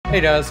Hey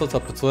guys, what's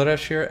up? It's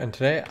Lidesh here, and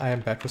today I am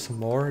back with some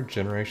more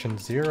Generation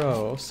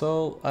Zero.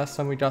 So, last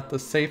time we got the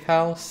safe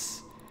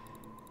house,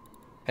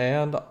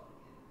 and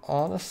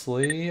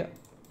honestly,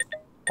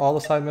 all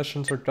the side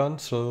missions are done,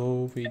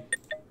 so we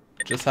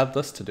just have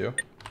this to do.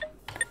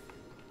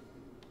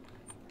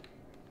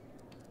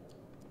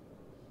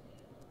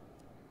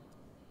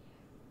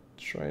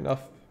 Destroy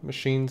enough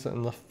machines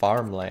in the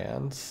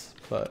farmlands,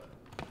 but...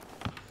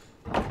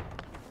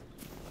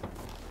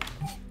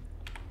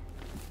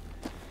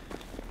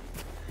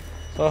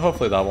 So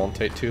hopefully that won't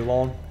take too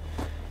long.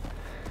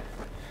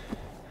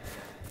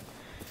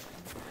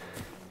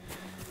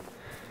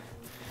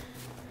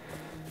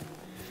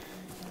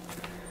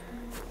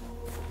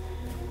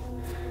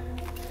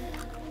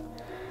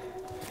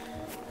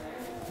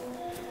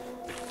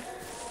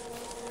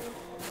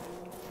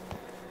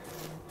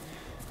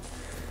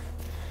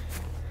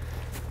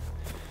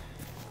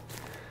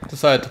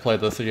 Decided to play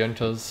this again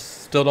because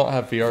still don't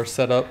have VR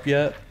set up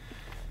yet.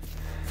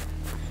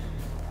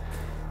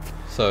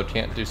 So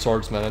can't do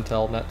swordsman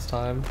until next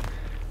time.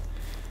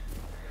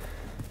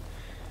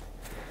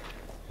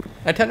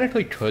 I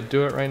technically could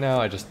do it right now,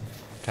 I just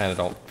kind of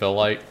don't feel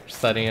like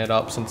setting it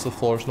up since the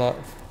floor's not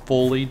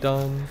fully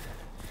done.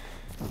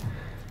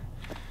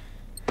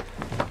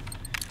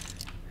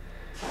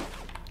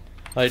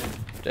 Like,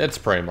 it's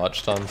pretty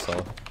much done,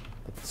 so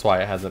that's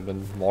why it hasn't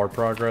been more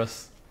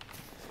progress.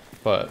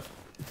 But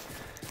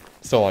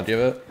still want to give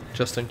it,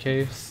 just in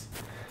case.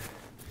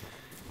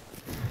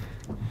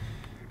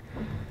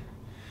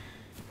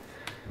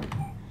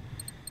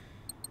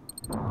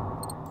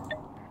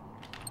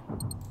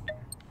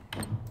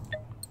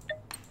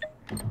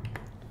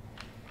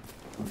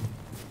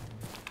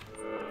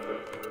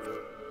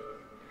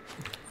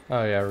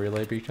 Oh yeah,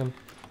 relay beacon.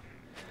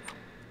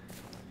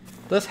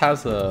 This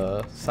has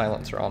a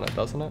silencer on it,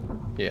 doesn't it?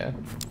 Yeah.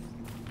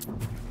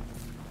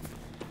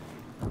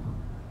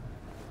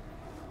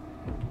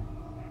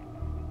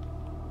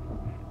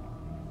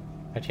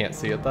 I can't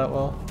see it that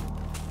well.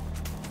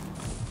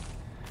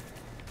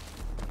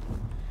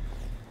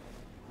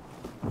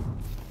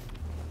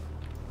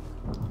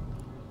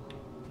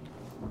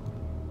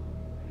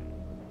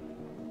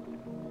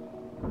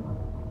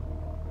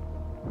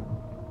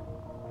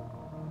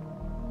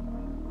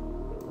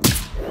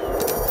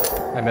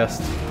 I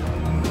missed.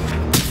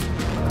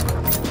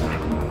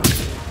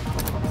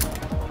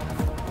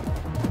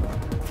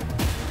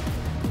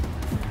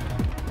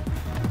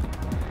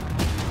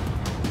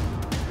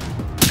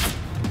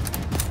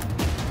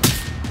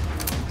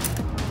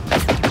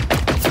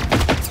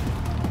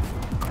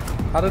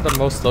 How did the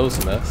most of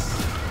those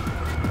miss?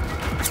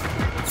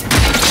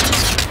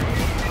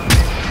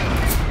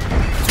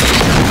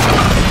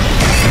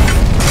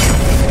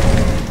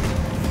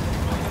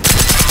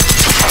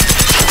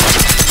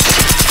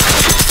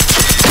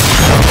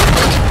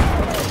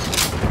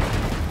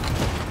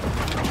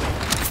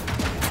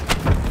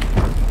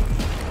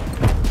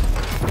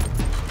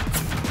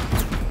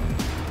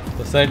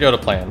 This ain't go to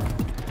plan.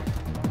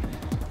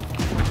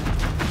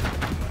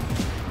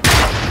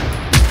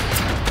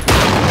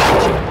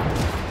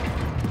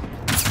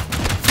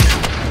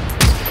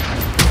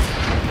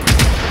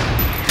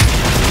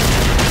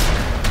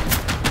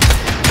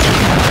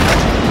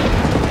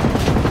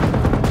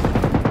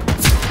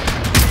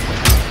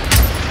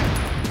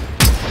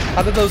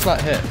 How did those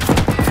not hit?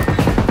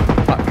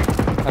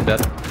 Fuck, I'm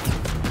dead.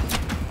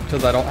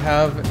 Because I don't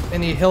have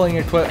any healing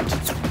equipped.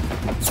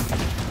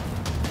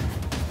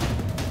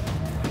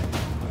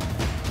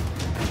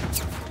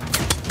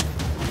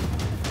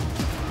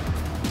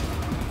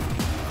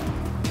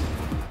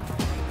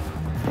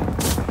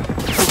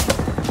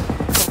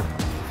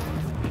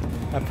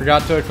 I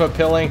forgot to equip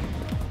healing.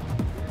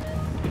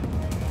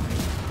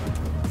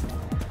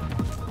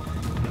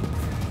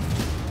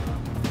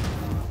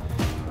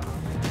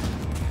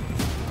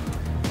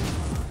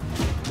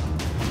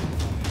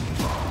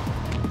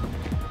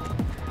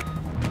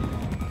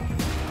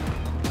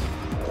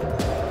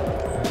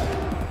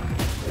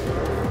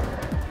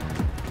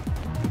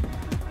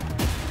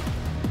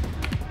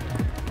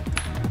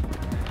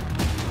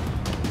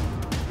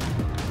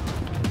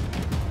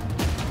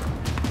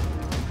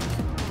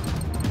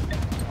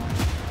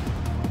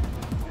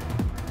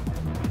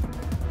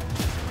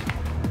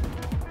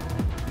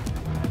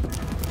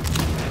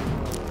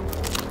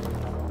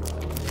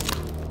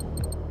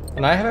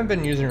 And I haven't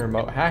been using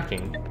remote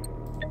hacking.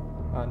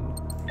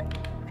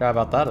 Forgot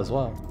about that as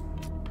well.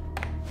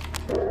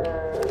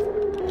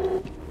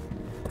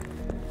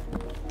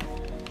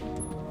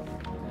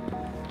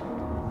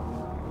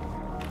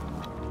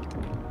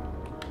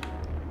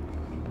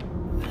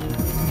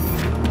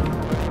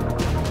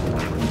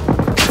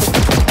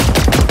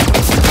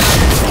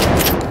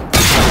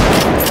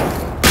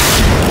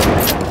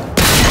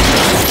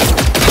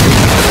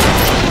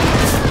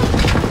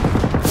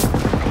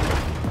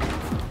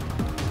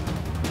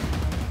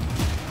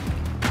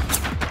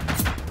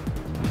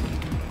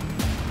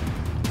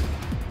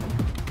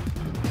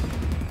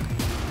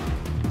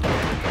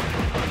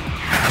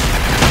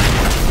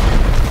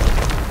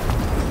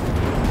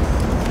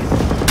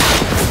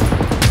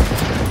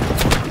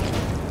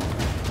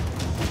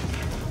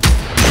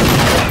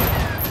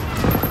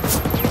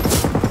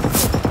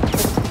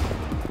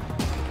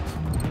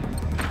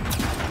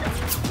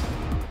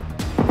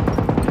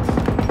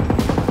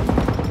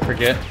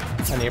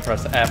 need to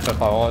press F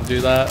if I want to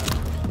do that.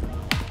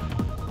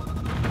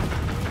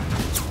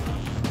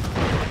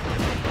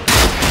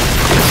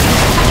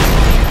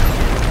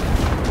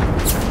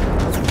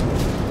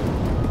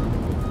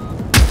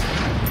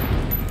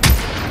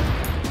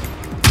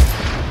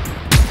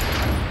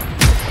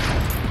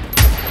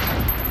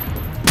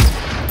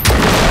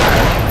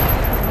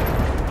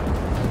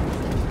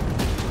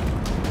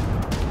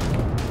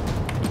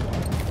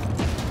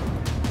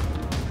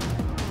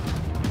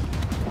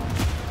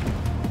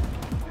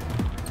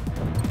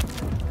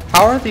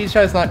 How are these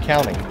guys not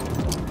counting?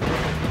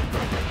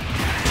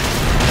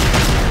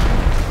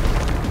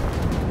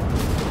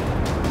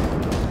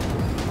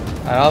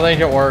 I don't think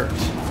it worked.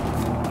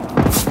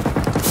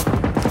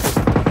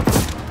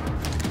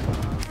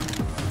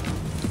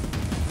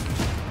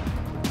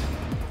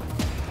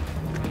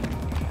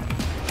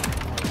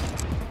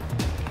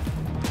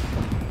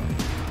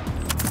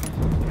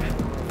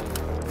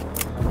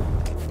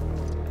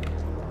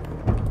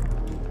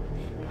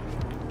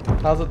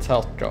 How's its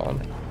health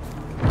going?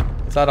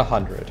 It's at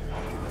 100.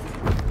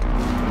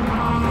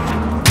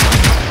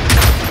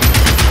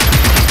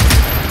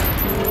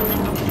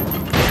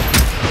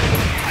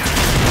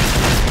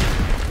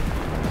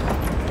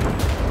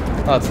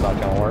 That's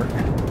not gonna work.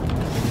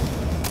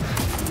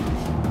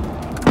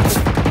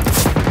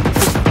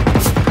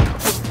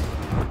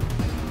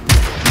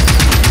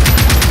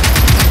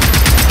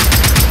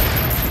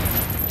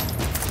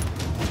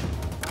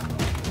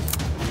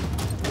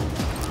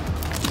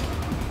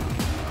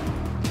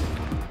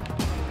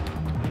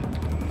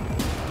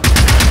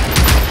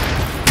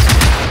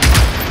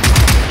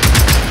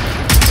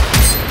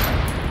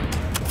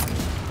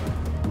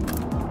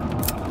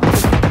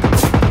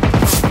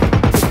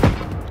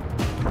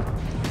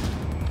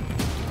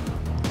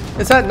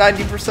 Is that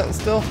 90%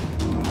 still?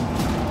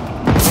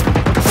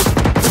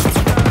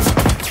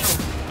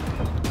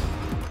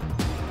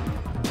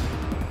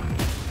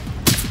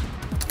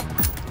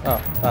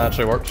 Oh, that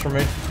actually works for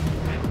me.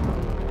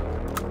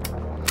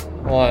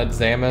 I want to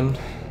examine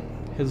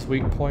his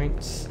weak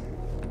points.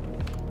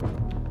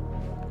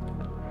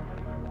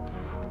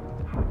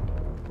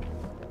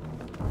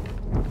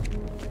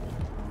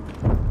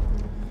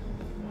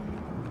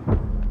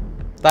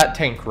 That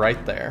tank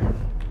right there.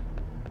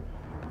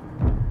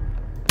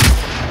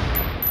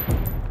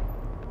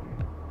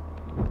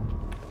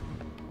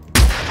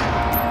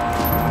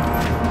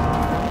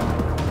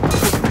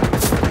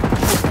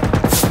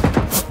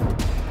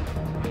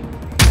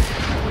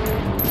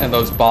 And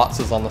those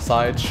boxes on the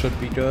sides should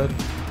be good.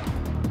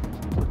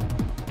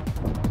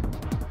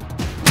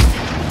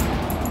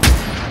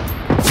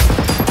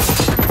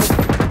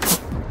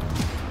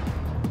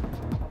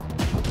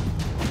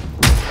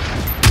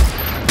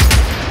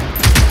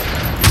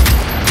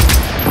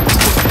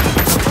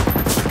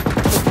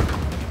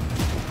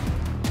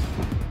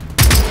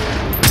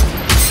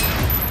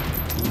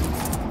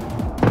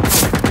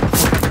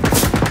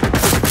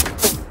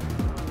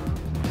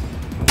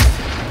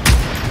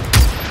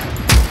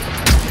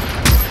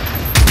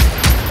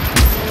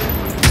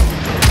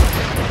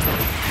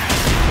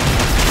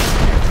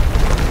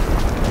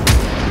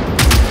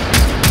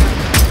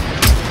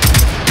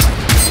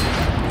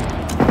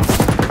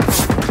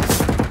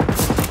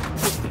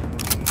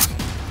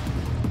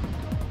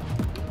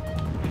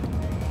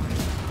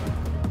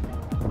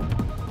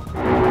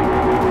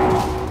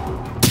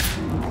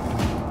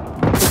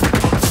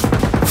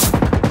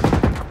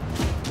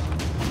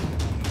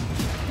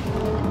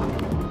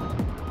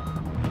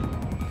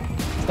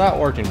 Not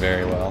working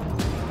very well.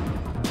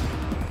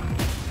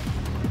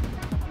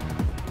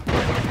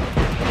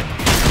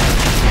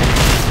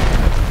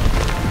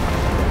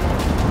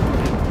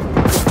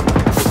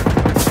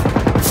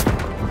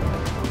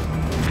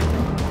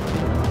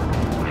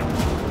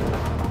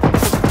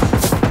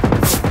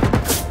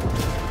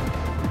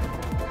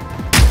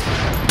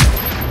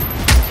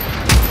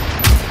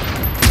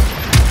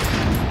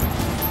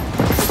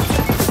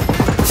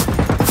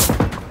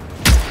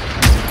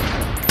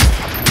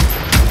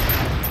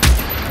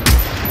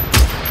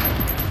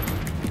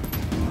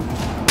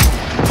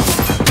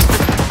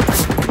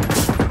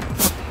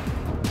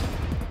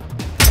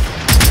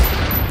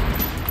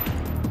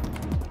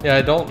 Yeah,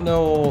 I don't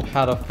know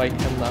how to fight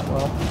him that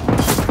well.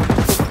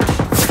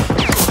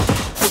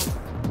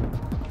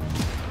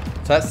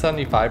 It's at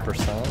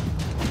 75%,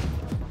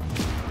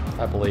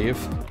 I believe.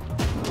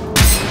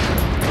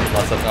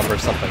 Unless that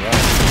number's something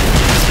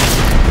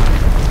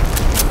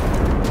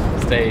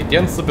else. Stay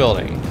against the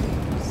building.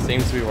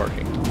 Seems to be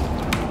working.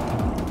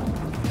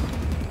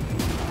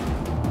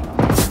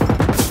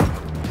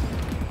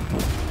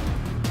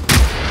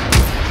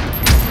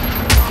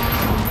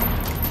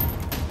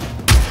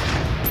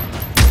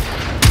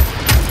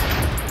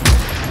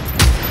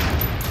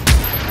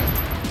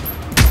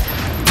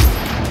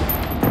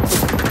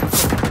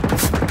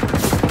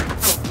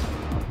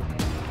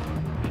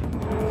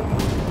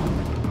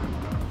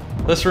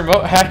 This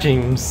remote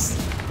hacking's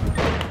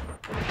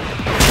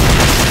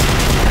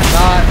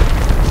not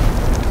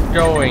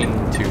going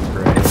too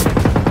great.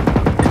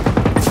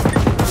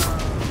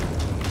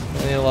 I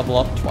need to level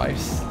up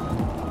twice.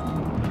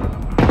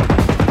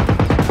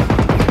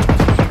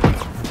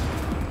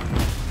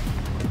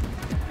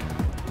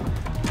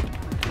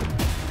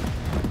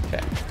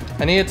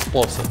 I need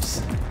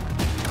explosives.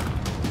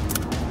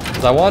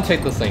 Because I want to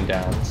take this thing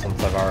down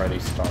since I've already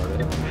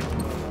started.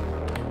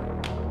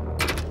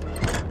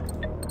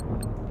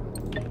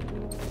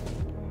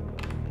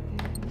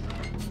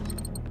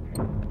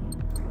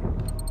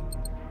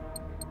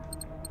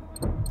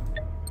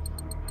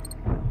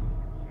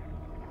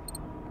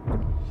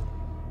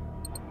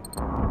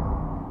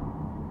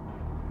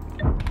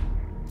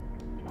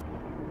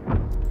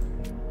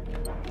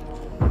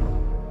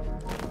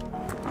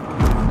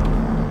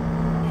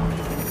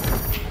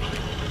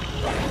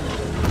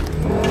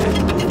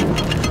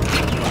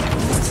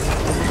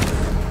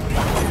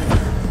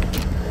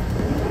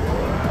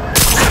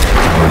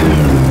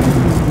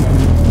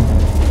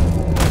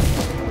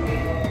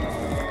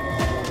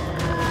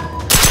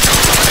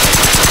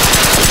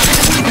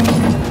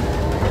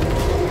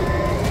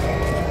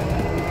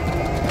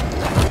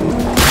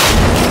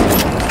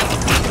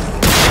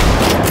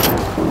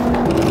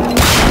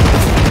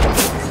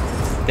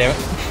 Damn it.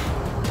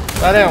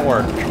 That didn't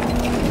work.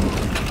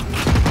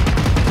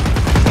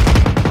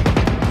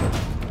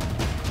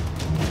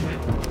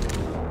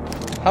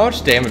 How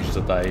much damage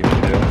did that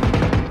even do?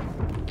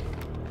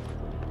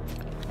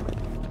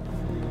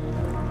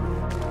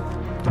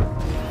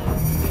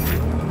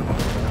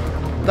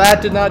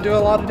 That did not do a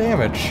lot of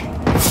damage.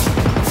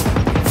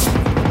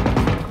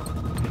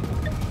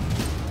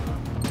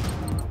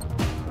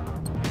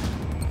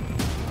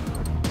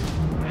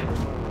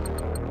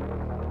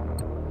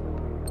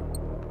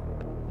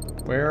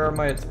 Where are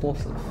my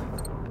explosives?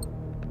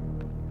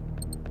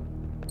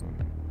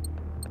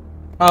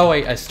 Oh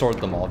wait, I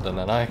stored them all,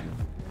 didn't I?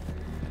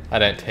 I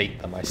didn't take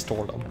them, I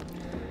stored them.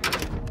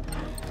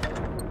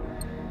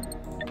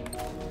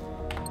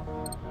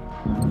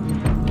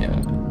 Yeah.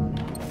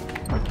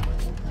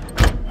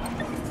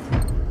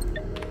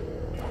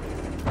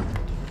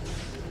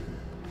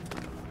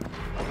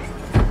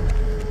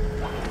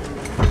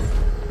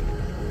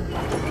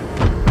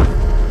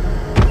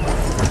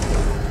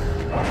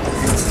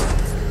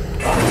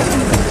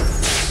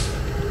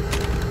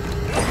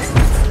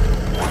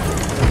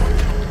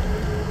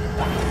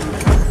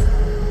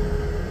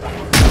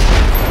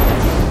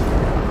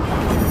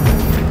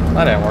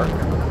 That didn't work.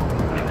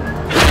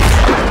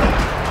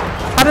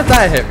 How did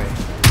that hit me?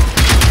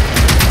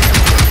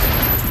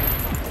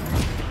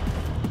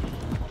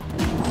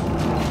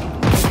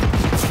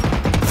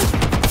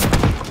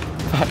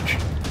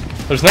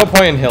 Fuck. There's no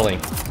point in healing.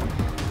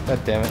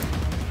 God damn it.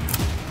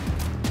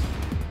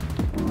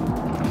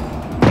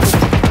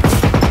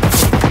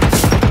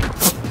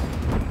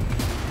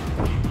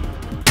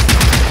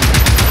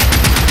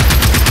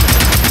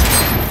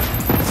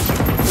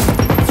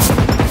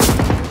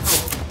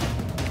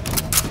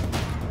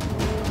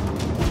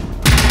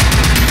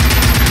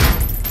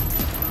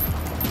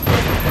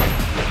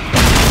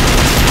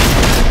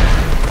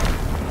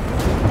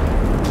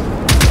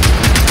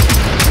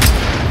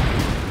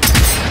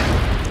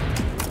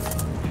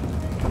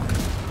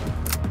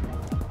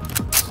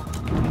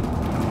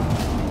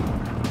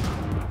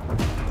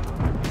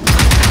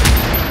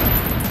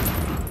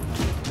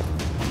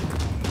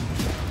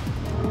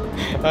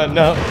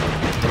 No.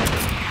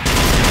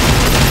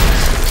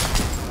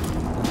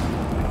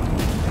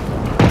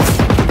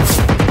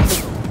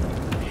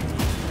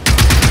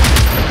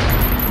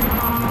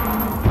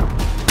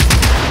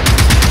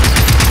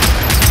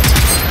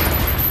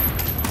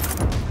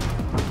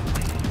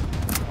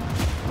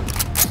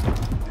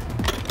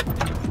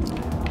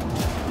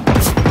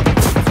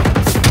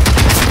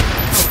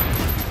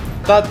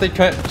 Thought they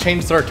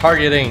changed their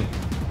targeting.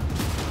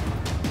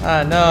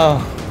 Ah,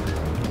 no.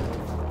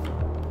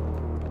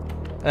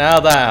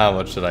 Now that, how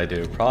much should I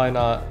do? Probably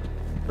not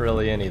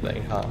really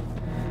anything, huh?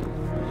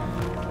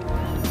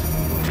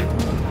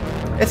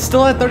 It's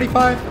still at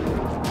 35?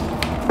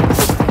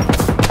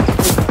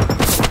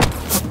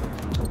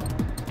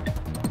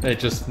 It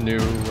just knew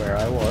where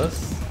I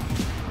was.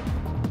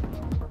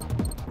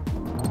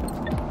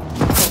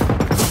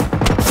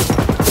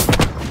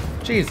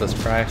 Jesus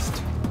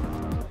Christ.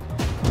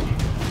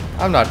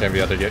 I'm not gonna be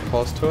able to get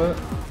close to it.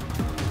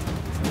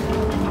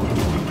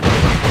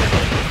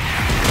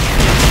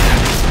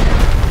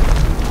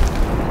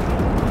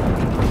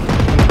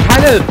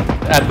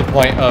 At the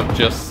point of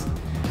just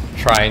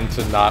trying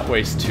to not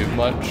waste too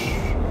much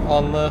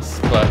on this,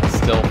 but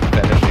still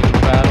finishing the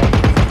battle.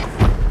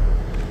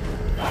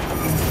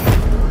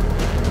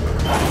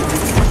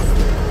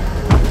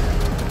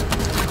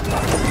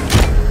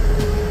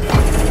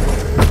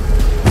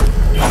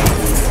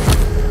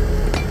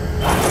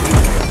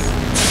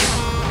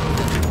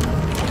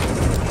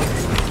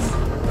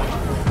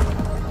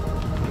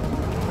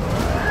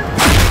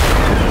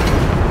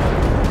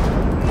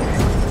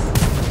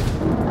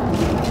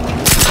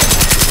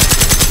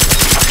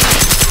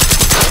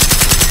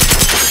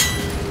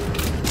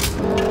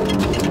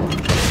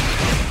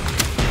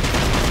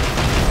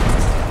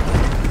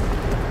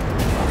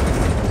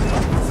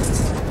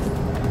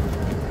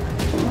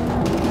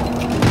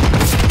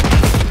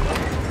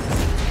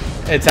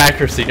 Its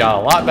accuracy got a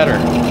lot better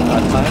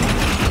that time.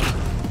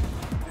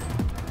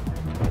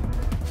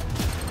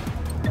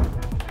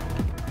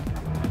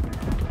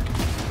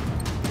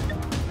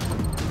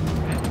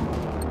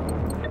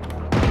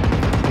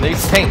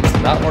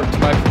 did not work to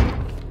my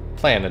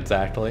plan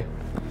exactly.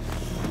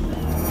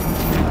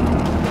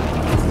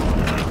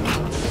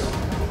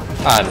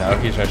 Ah no,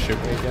 he's gonna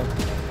shoot me again.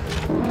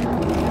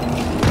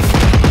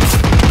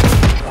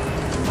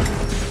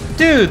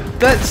 Dude,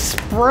 that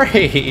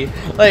spray,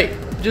 like,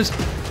 just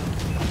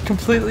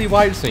completely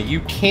wipes me. You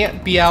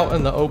can't be out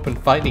in the open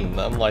fighting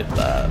them like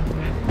that.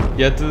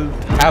 You have to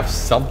have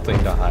something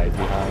to hide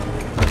behind.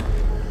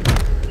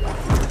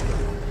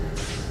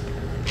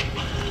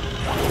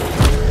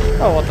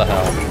 Oh, what the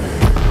hell?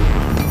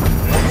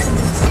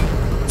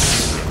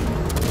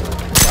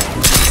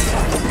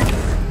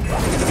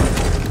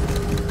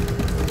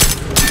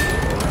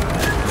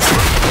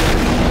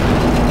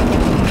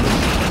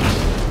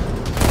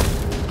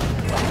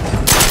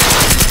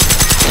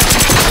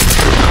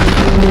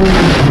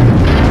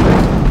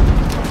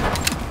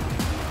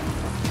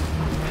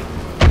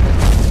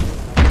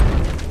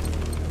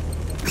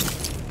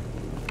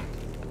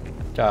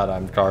 God,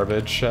 I'm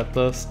garbage at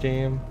this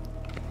game.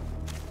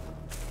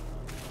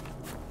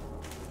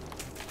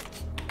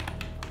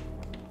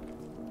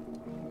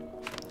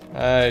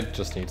 I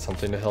just need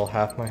something to heal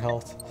half my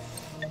health.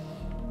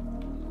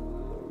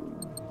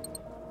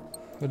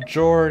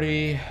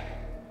 Majority,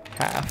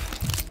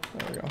 half.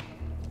 There we go.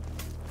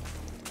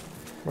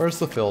 Where's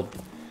the field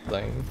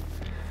thing?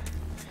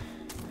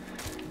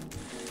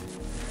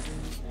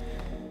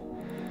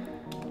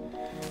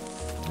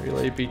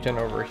 Relay beacon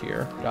over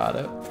here. Got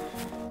it.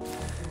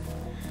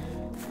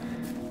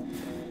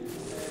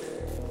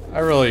 I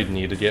really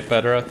need to get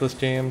better at this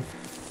game.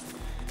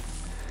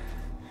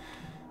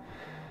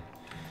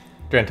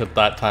 Granted,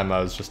 that time I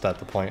was just at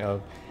the point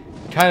of,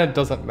 it kind of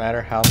doesn't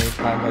matter how many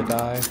times I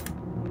die.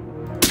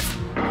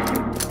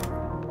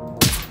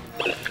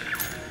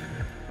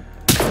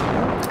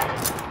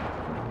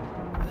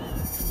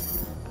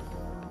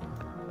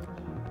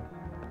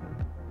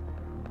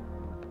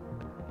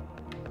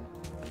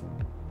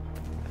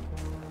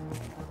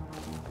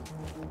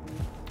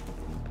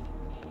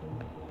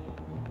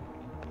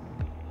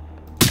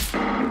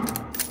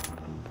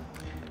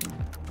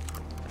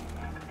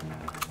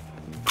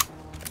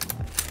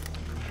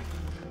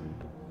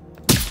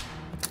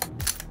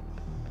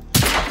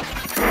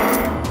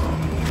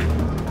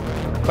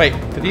 Wait,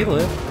 did he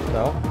live?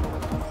 No.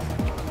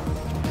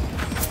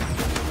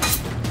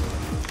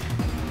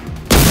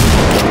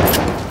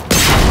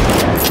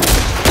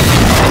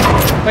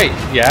 Wait,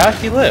 yeah,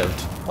 he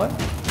lived. What?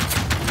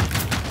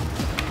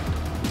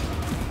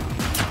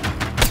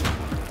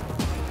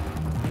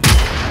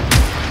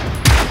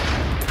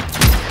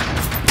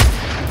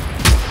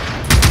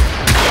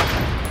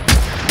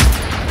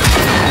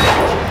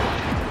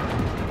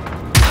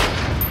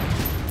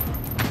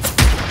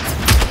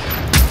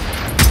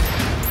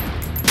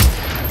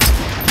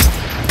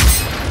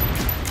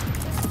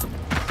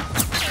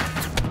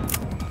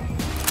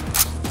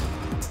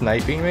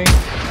 Sniping me?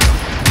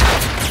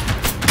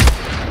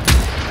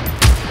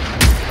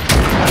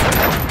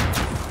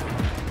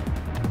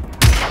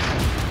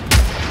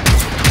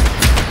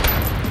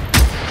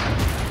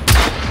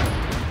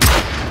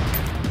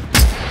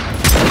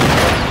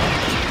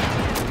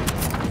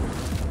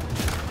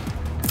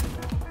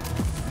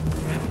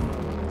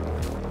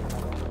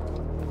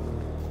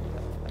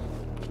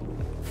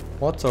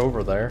 What's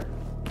over there?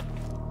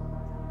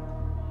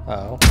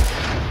 Oh.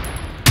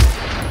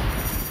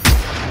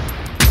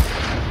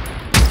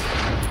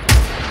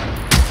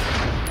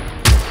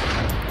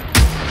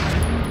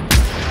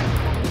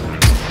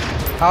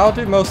 How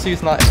do most of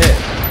these not hit?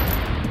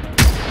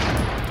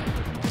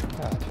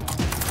 God.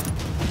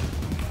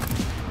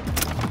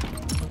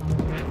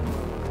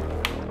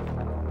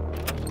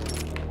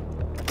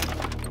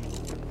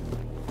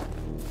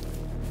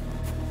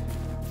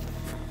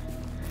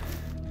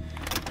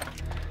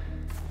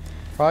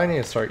 Probably need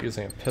to start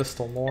using a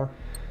pistol more.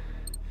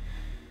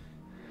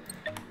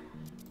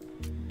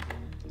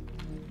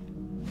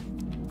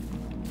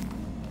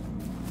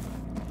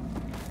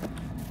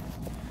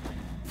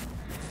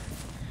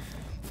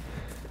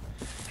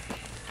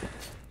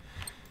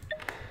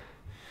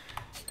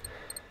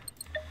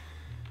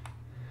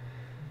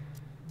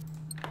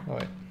 Oh,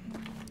 wait.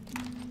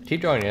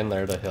 Keep going in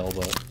there to heal,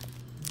 but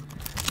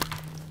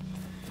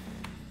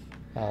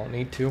I don't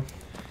need to.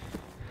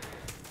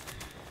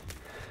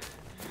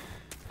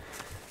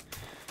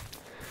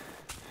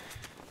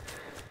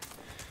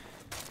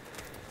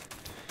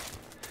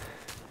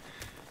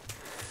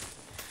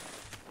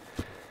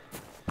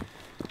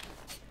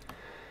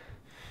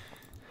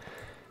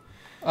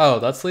 Oh,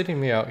 that's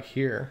leading me out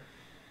here.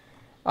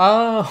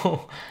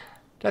 Oh,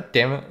 god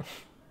damn it.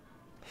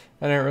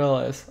 I didn't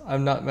realize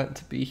I'm not meant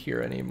to be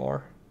here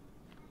anymore.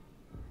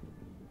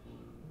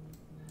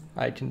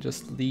 I can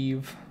just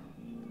leave.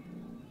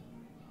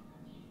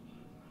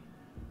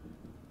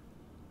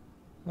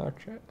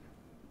 Okay.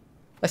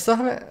 I still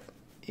haven't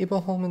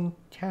Abelholmen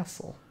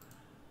Castle.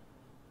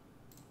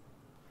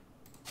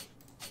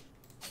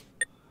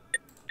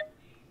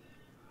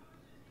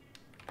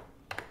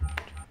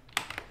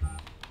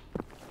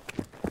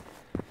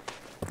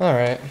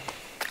 Alright.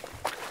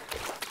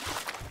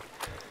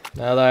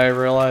 Now that I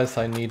realize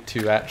I need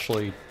to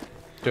actually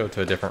go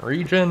to a different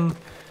region,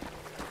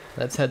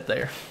 let's head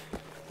there.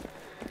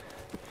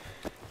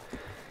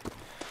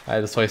 I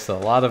just wasted a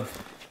lot of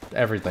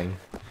everything.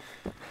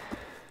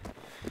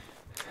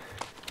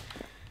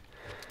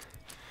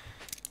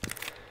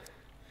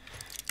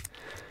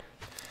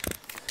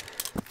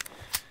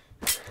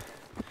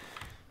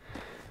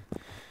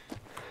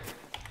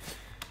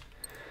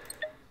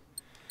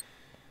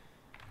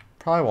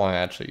 Probably won't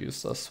actually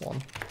use this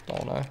one,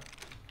 don't I?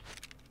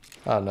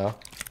 I don't know.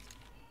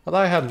 I thought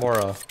I had more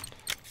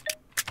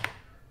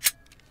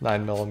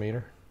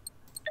 9mm.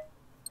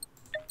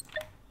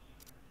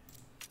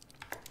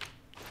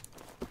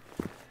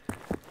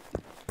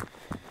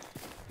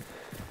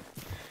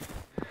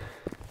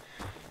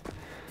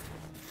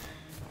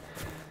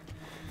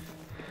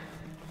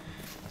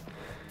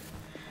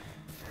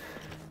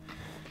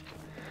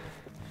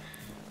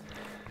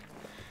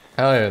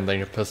 I don't even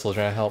think a pistol's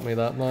gonna help me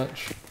that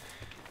much.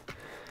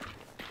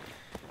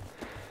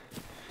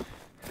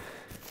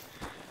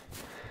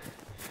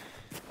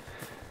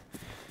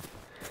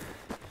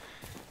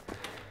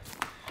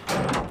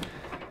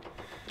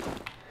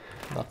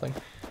 Nothing.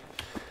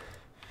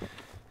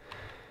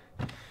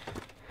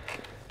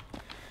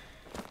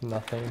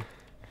 Nothing.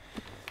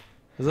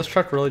 Is this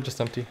truck really just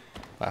empty?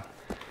 Wow.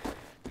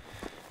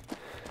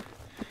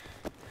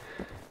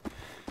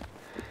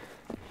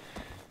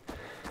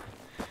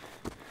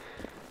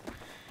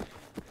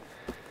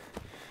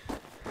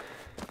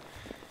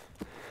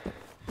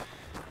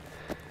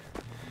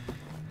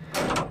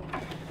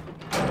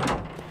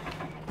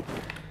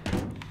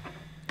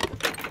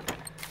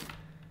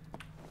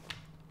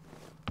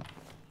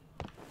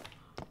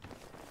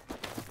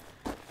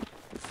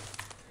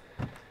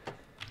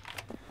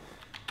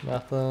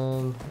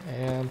 Nothing,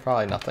 and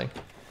probably nothing.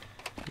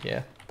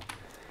 Yeah.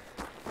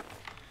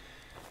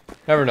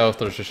 Never know if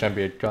there's just gonna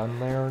be a gun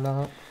there or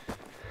not.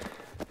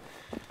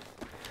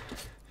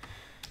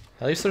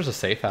 At least there's a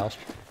safe house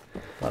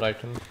that I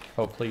can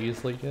hopefully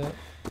easily get.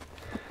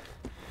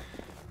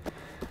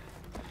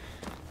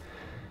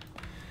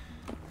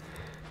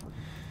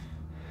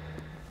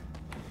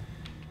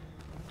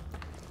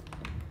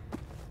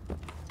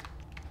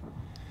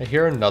 I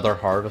hear another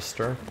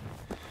harvester.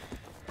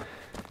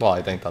 Well,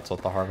 I think that's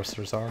what the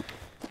harvesters are.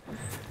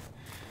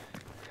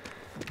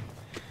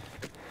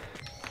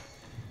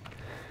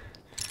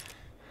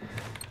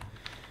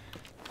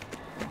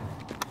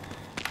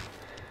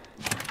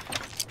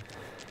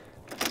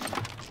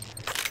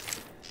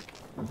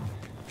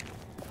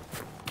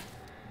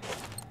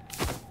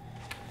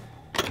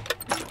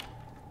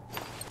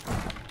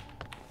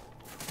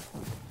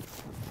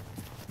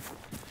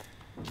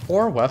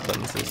 Four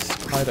weapons is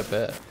quite a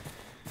bit.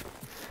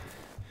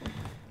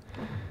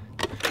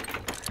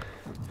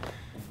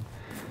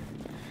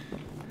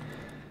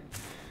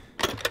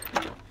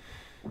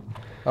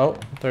 Oh,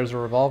 there's a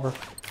revolver.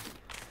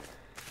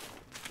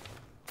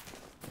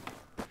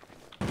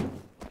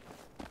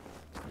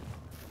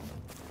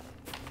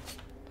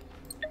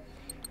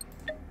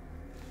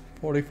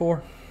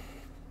 .44.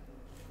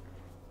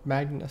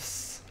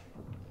 Magnus.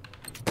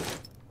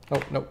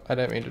 Oh, no, I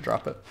didn't mean to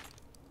drop it.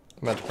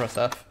 I meant to press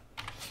F.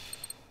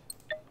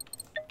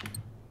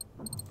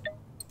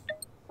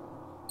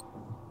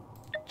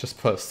 Just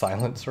put a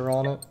silencer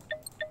on it?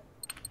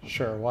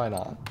 Sure, why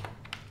not?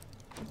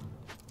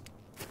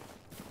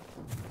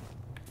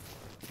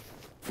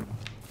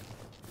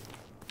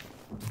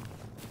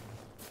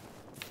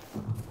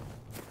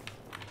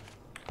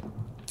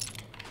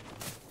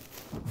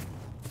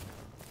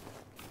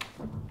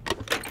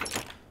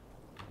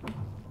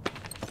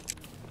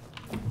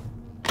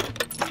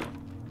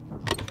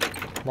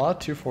 A lot of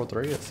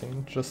 243 it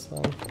seemed just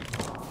then.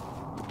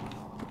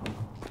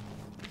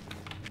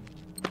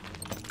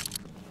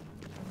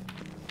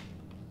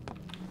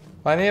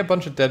 Finding a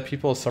bunch of dead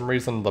people is for some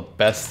reason the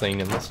best thing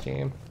in this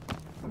game.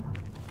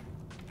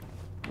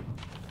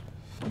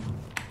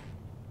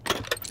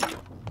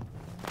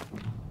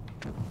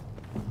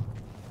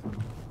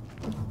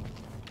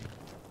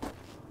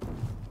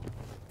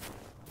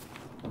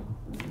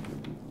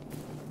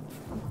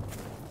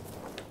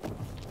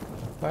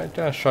 I'm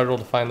gonna struggle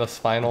to find this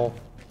final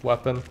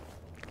weapon.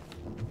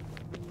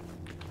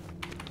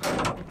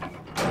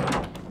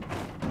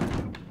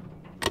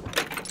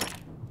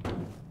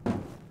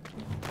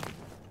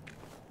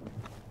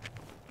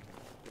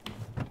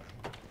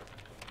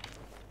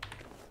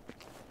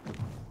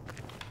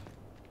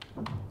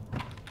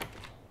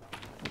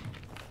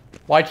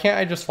 Why can't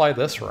I just fly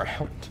this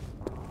route?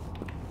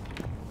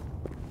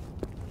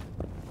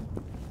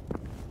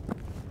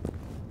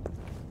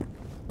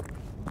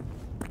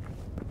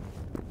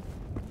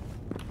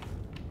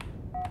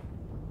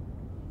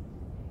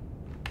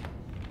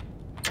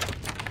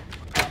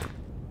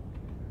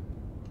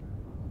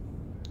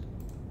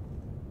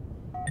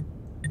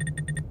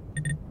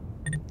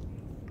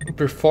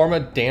 Perform a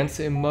dance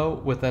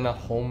emote within a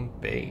home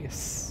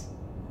base.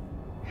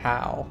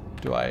 How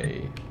do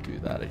I do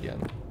that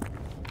again?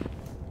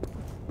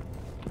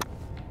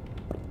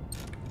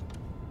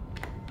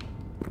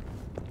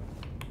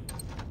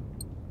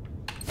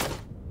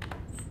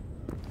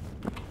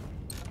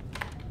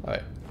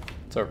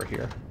 It's over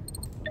here.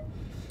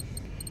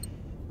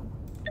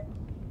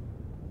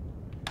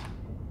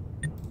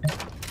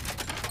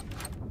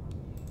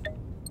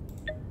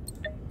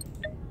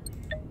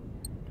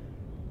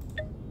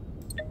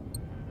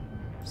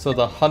 So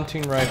the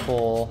hunting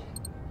rifle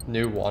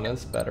new one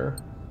is better.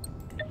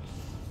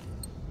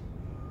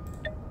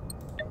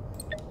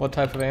 What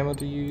type of ammo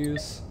do you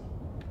use?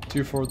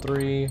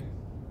 243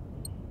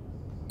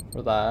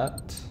 for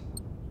that.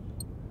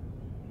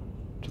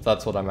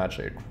 That's what I'm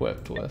actually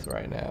equipped with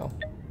right now.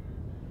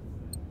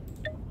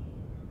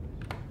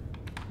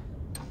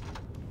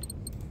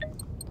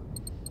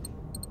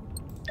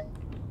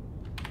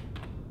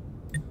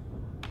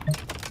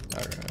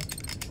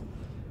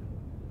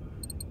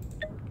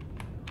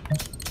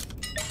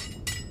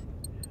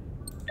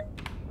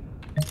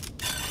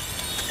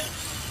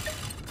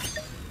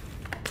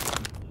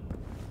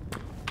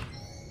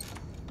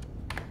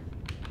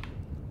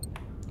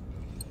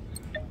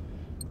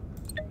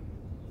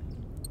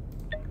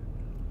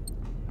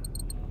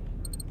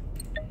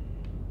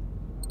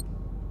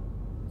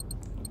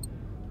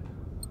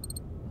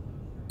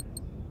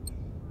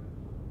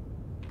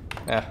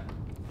 Yeah,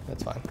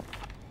 that's fine.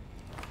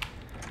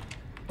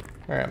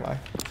 Where am I?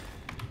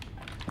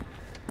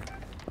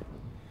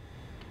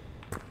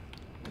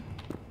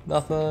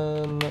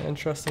 Nothing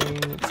interesting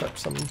except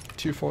some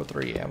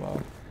 243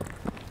 ammo.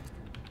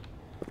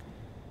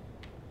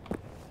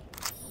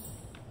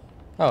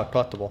 Oh,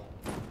 collectible.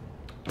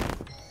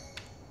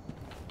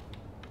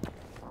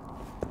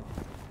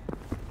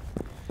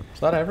 Is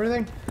that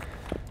everything?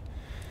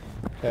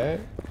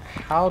 Okay.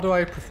 How do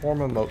I perform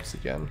emotes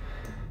again?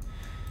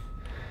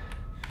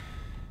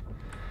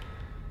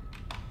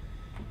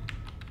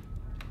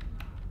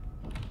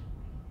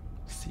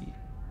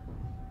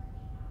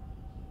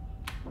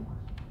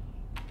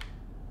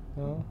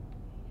 No.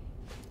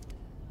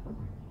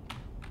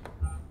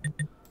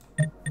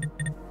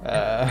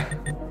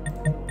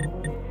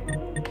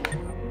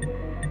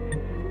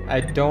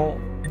 I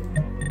don't.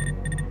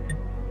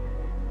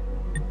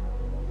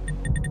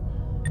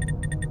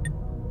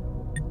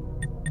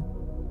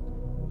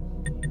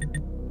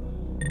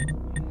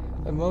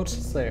 Emotes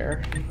is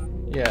there,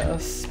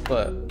 yes,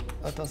 but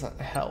that doesn't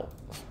help.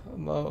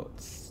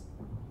 Emotes.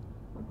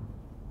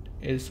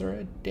 Is there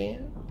a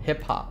dance?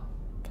 Hip hop.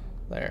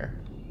 There.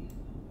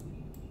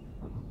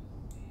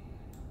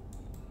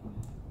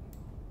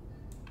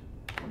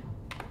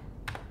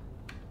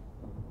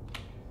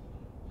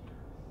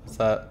 Is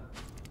that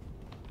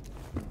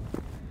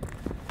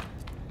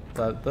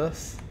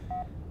this?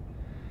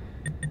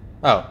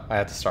 Oh, I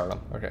had to start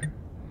them. Okay.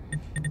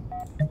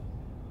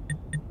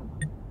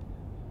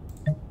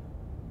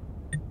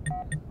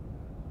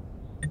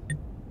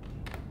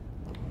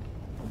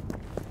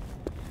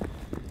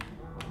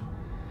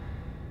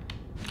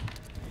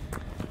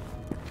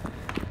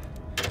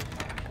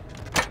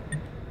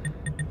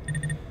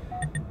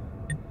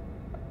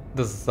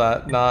 Does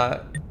that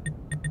not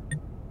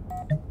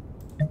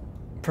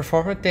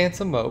perform a dance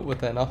emote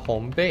within a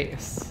home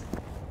base?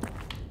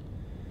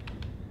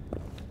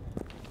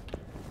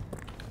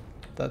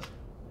 That's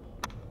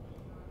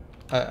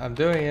I'm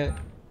doing it.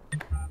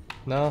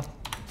 No.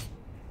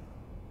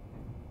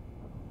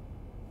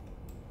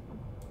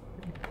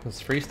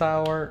 Does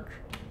freestyle work?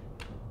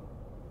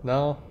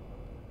 No.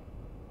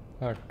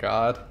 Oh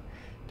god.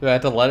 Do I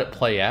have to let it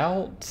play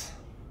out?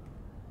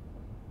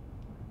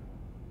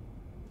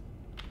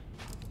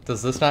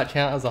 Does this not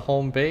count as a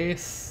home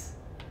base?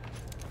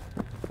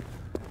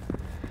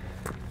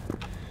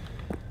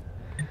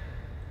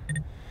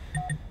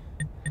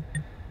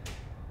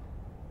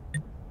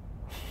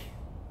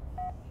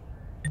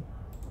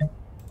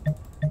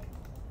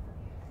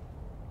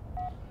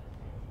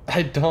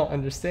 I don't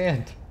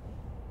understand.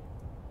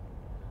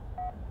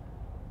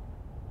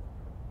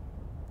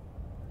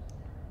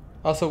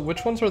 Also,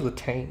 which ones are the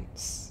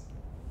taints?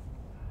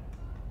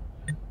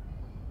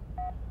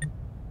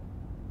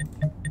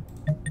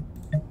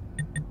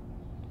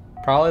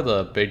 Probably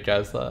the big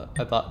guys that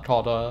I thought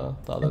called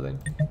the other thing.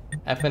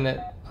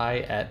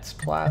 FNIX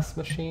class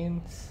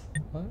machines?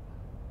 What?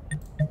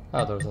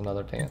 Oh, there was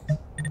another taint.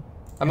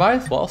 I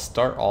might as well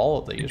start all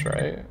of these,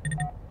 right?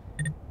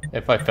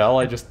 If I fail,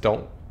 I just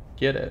don't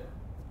get it.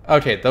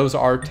 Okay, those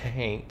are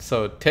taint.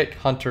 So tick,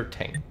 hunter,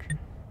 tank.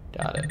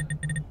 Got it.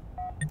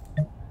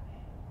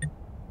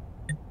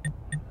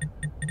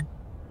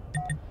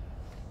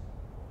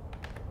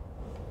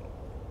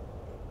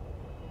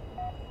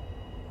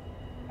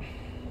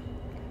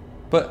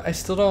 But I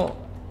still don't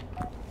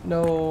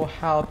know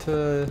how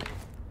to...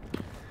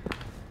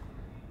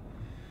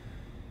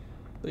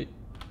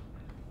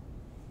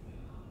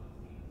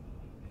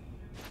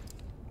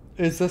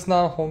 Is this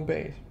not a home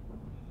base?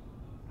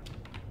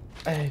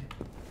 I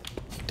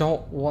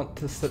don't want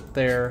to sit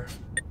there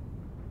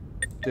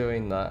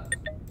doing that.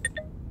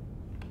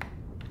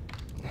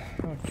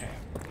 Okay.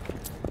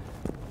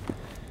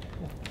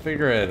 We'll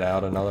figure it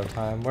out another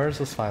time. Where's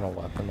this final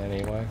weapon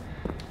anyway?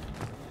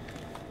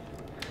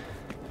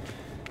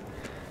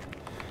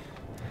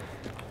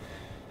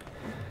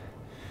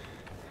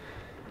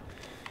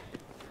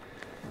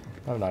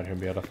 I'm not gonna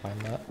be able to find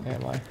that,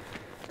 am I?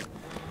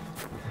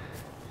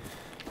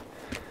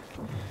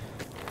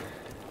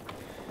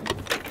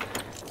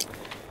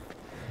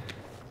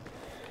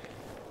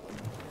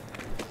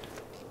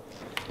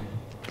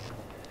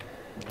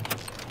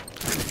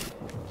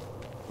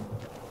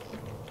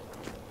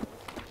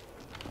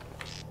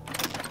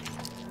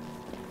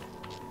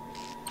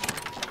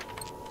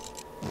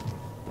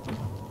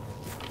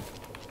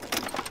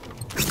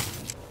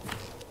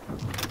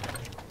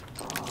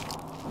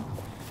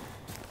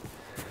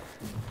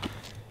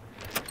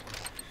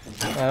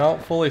 I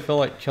don't fully feel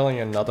like killing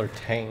another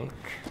tank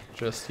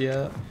just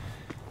yet.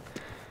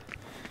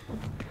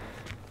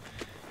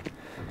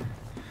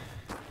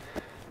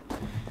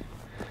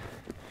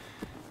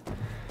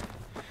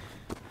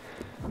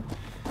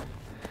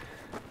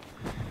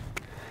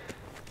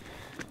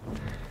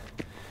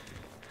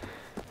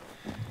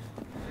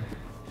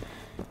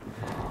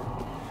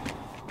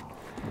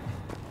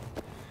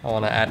 I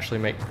want to actually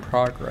make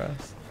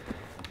progress.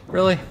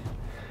 Really?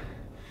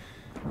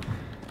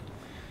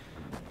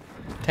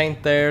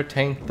 Tank there,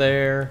 tank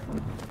there.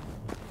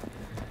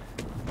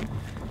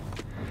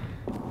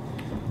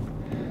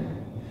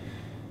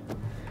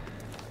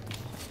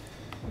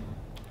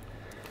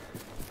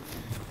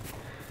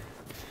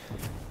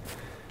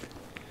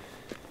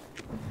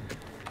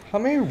 How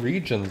many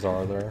regions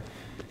are there?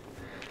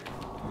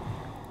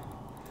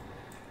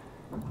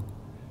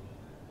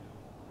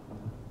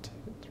 2,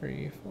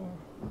 3, 4,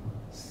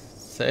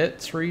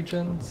 6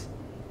 regions?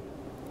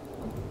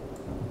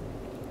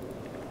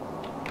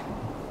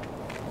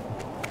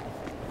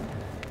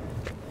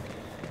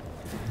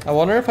 I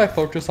wonder if I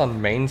focus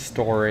on main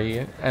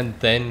story and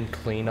then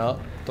clean up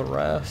the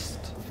rest.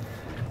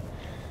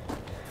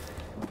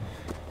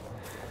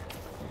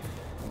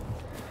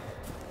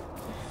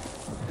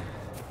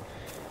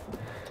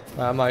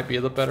 That might be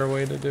the better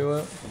way to do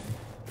it.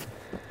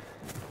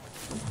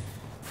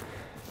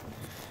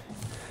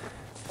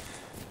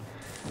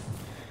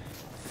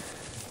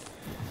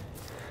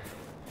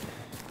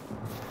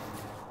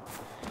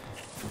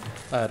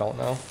 I don't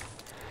know.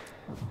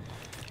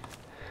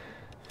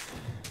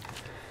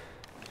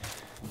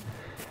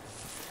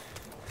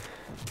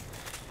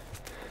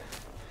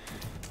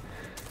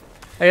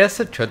 I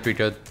guess it could be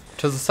good,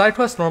 because the side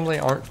quests normally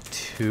aren't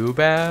too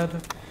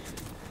bad.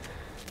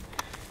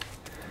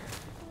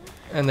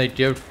 And they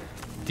give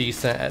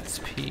decent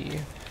XP.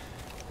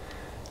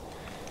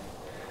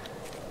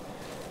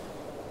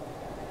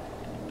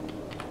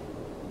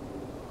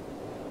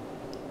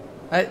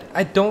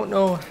 I don't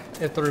know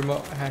if the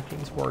remote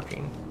hacking's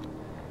working.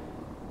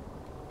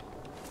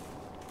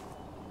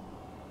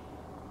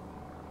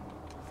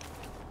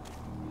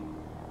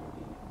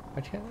 I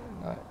can't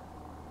not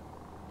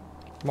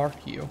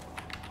mark you.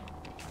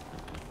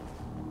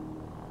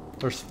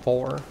 There's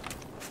 4.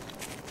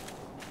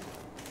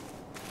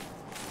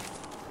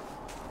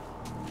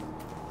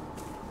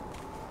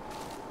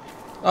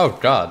 Oh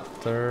god,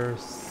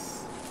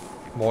 there's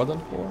more than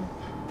 4?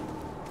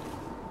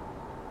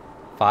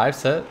 5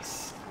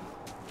 sets?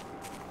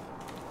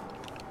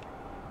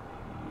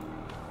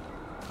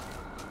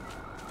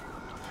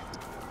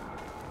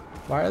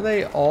 Why are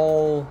they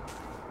all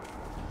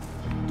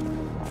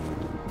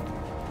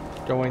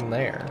going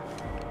there?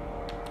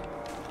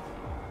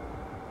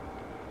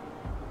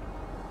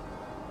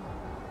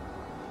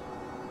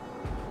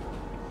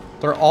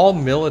 They're all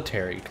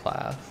military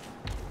class.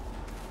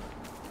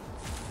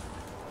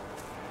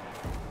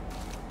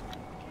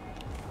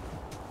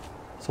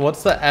 So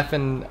what's the F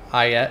and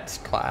IX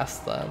class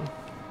then?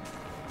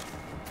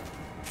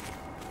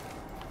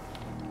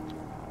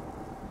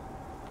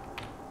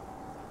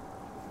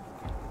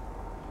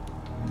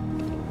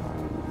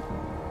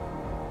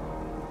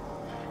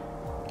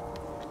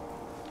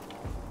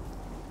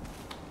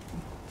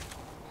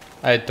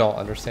 I don't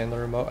understand the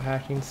remote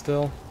hacking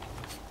still.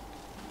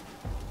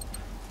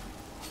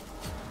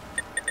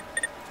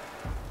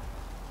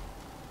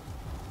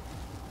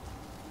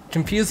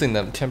 Confusing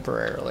them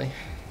temporarily.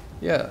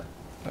 Yeah,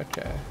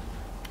 okay.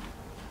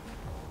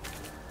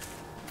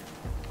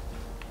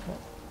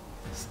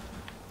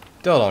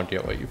 Still don't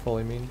get what you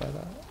fully mean by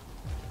that.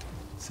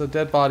 So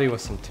dead body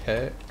with some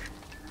tick.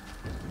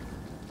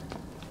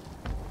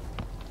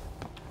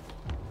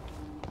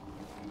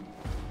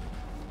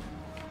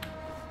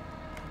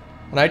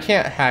 And I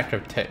can't hack a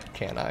tick,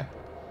 can I?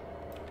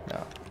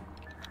 No.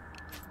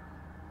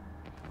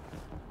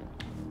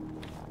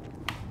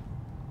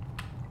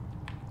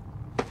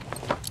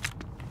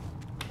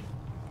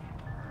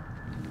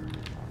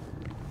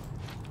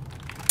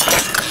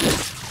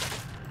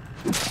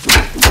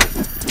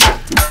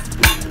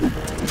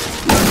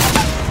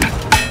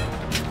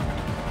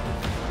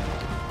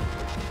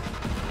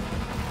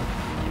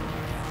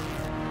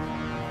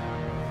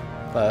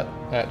 That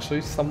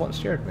actually somewhat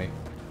scared me.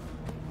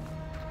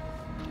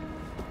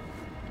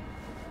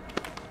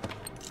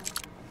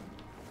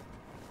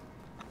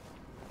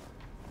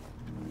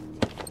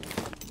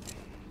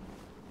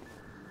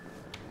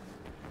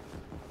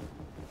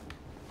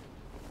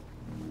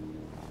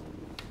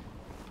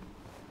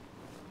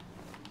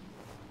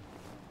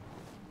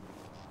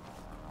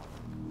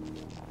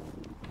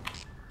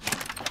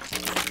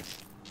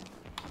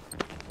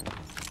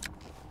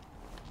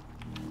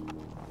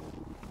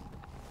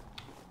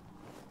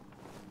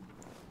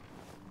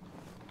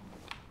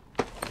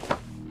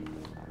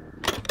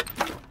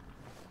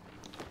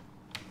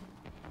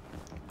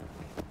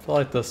 feel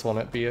like this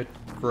wouldn't be a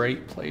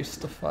great place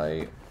to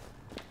fight.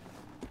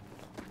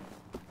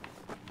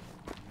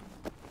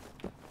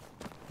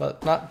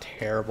 But not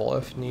terrible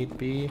if need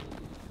be.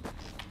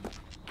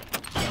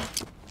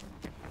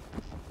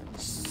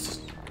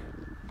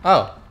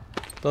 Oh,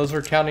 those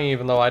are counting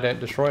even though I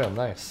didn't destroy them.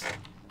 Nice.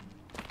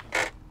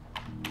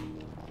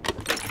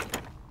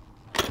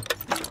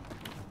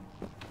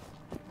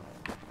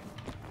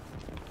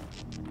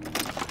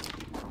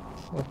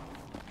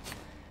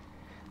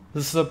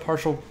 This is a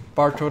partial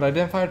barcode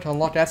identifier to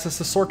unlock access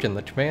to Sorkin,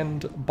 the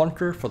command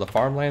bunker for the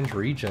Farmlands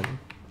region.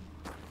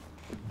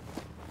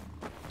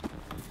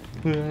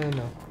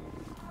 No.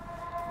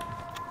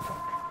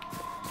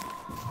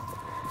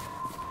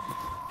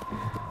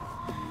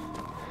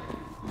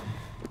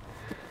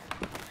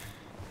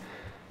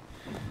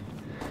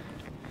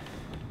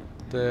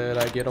 Did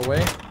I get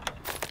away?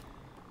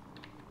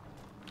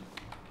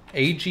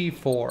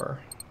 AG4.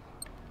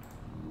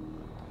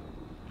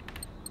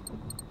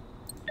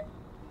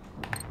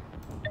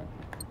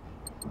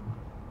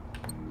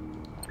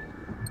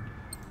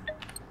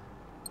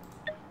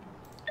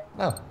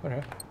 Oh,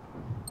 okay.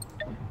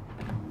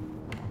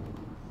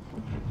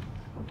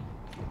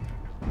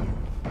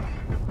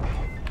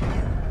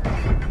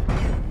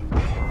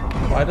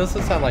 Why does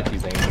it sound like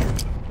he's angry?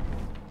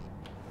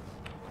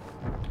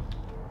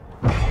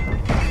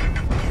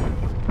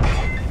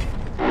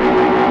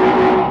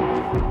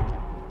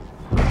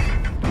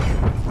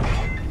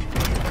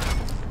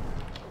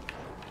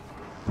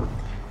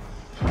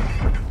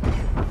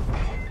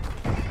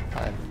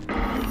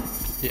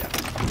 Yeah.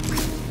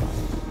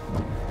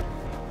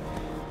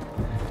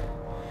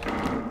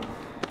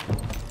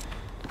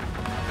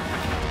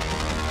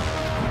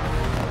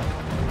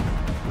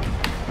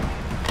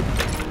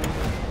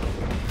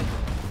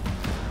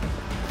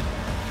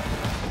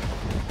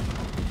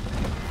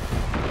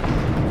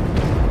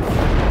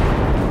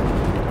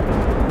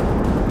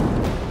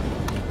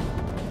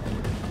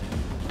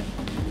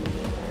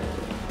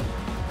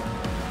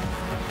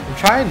 I'm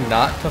trying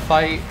not to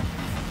fight.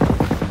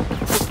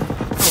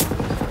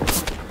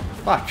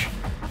 Watch.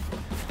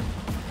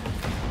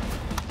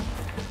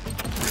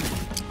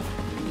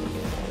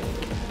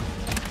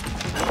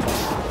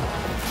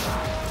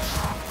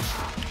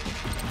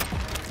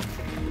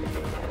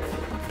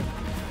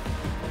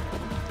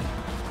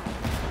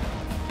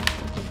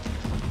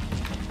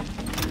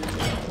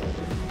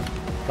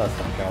 That's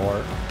not gonna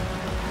work.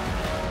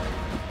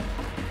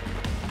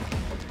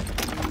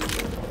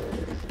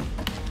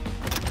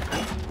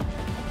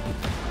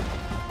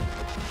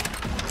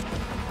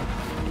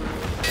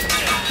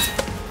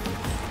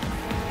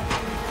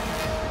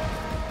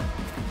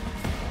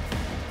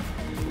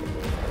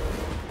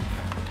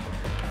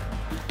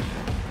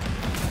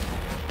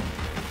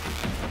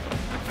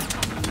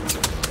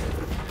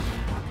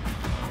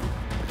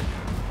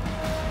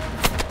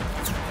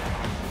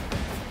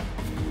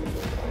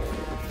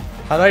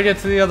 How did I get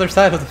to the other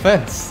side of the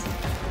fence?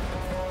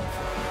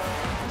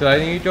 Did I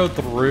need to go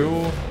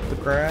through the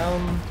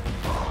ground?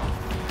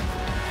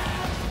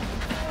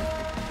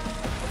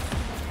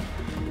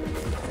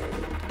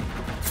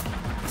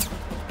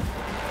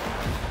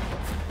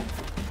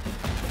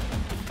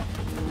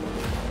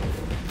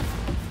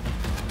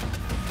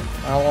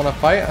 I don't want to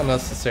fight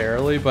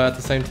unnecessarily, but at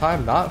the same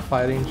time, not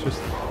fighting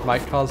just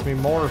might cause me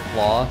more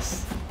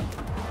loss.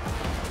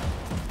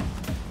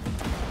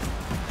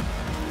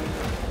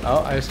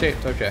 Oh, I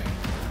escaped, okay.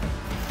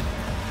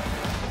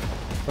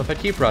 So if I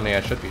keep running, I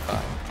should be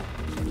fine.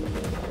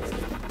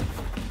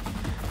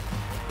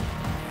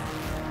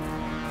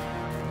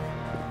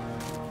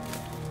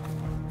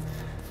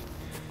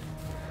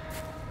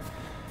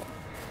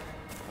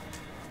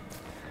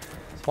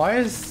 So why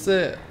is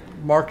it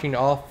marking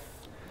off?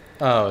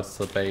 Oh, it's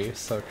the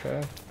base,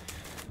 okay.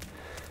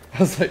 I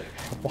was like,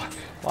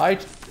 why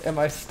am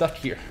I stuck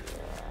here?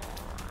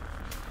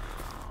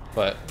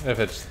 But if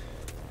it's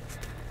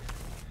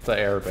the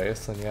air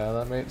base, then yeah,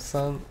 that makes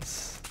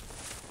sense.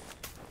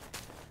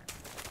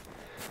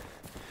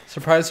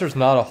 Surprised there's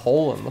not a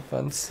hole in the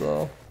fence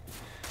though.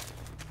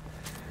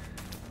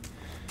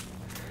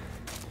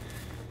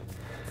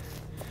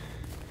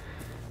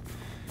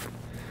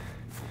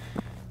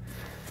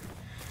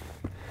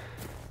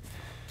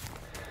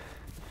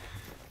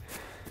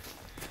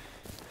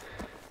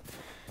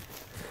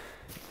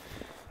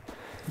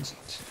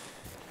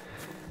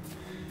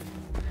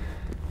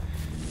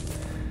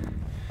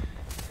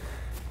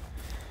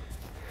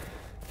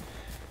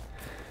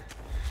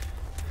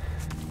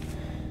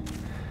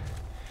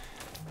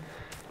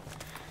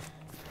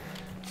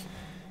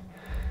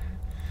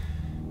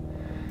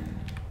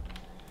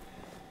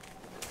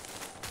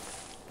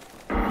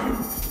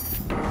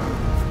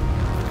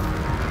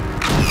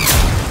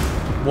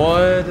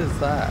 What is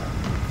that?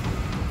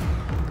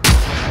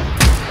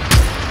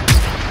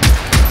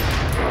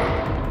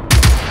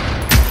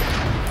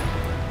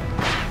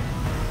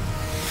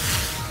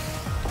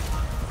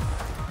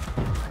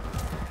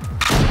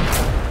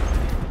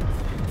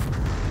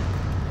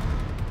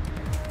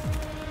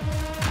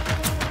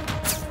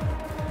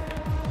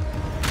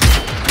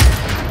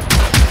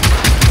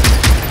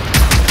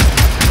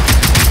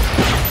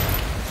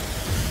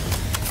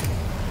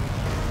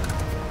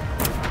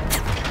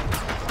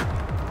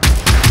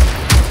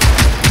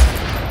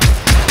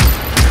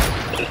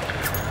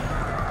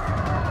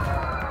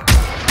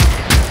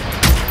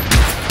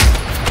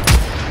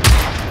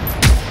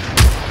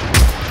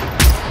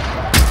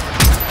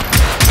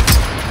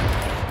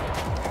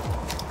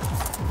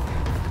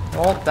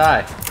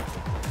 Die.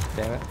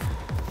 Damn it.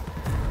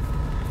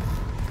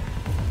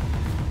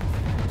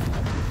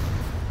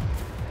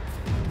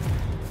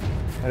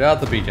 I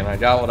got the beacon. I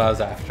got what I was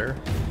after.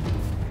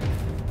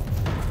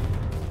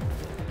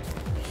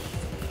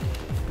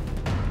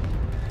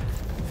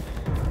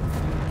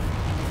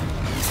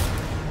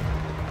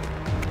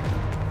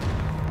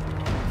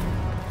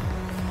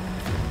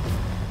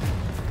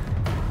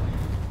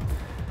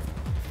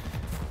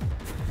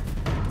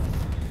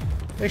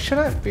 They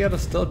shouldn't be able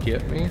to still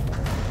get me.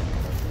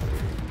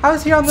 How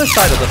is he on this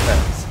side of the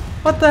fence?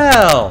 What the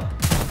hell?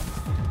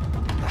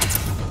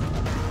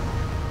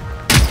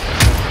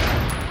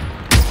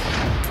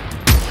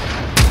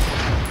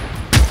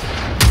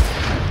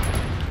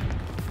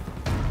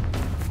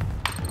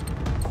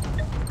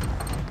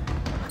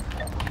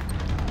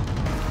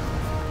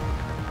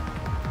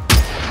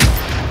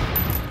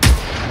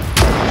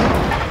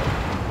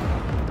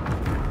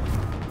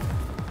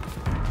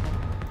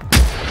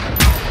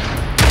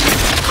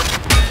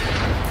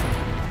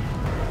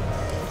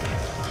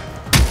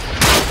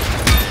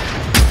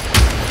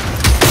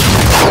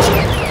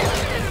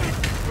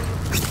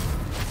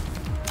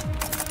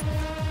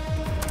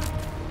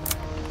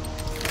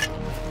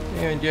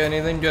 Didn't get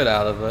anything good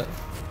out of it.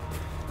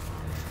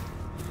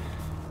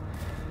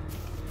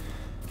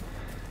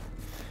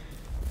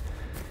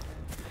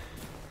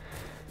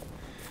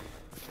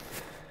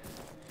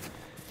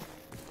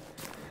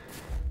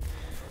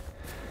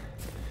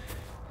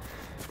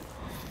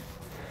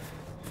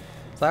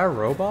 Is that a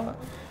robot?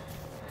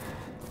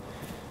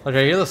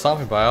 Okay, I hear the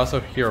stomping, but I also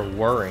hear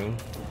whirring.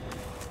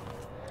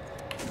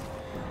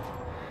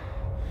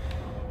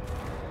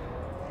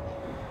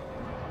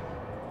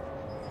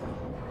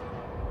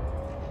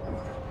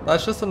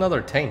 That's just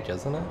another tank,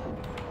 isn't it?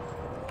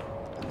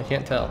 I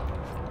can't tell.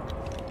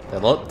 They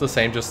look the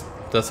same, just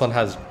this one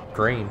has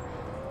green.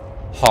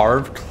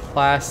 Harv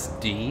Class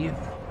D?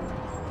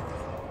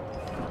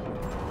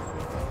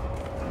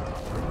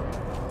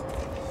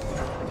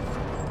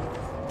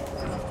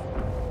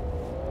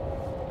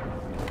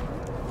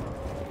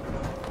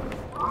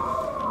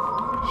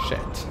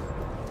 Shit.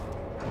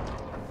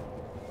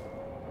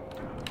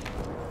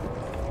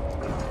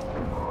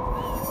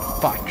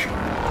 Fuck.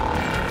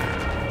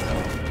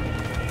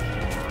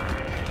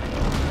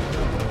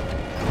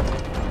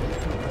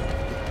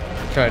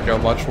 Can't go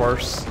much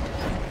worse.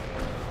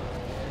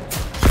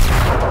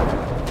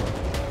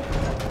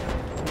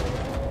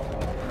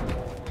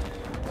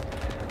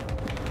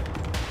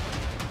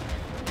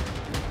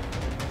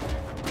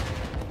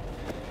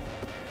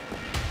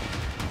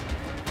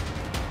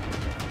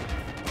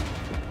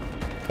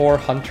 Four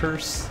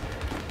hunters.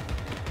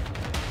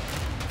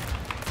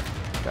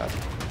 God,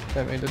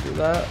 didn't mean to do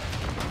that.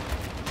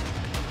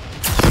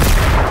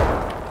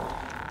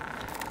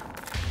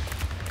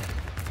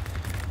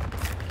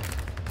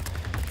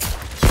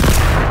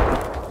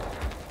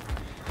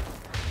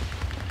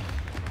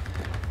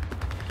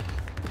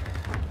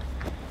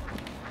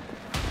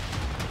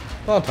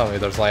 Don't tell me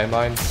there's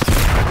landmines.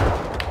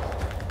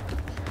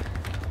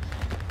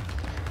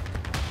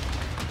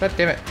 God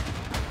damn it.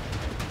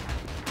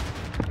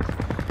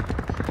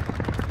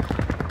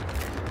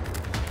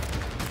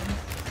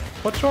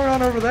 What's going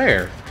on over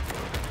there?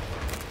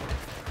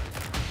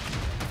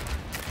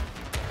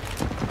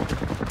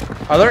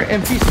 Are there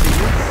NPCs?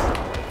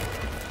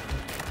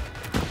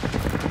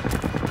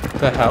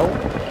 The hell?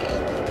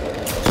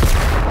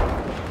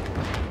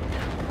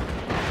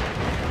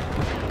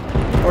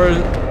 Or is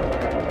it...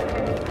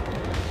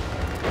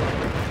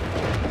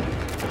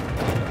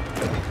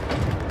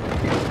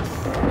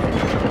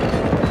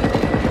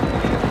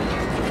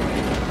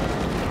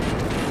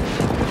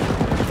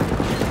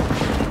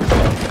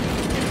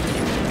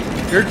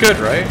 You're good,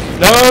 right?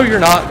 No, you're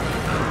not.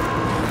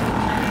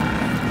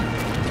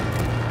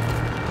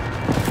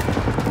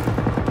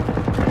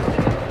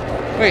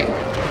 Wait.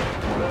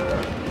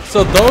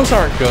 So those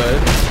aren't good.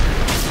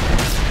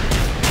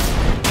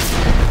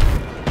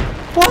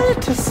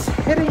 What is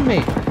hitting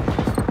me?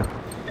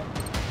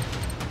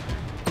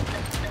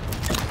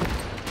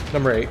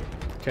 Number 8.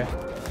 Okay.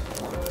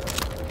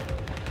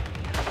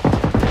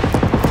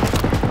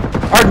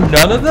 Are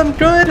none of them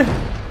good?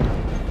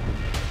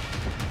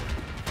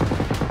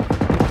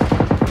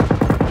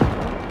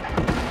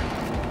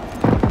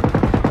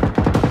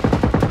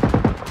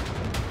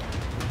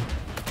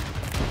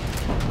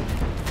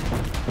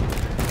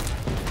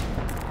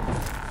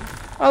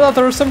 I thought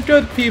there were some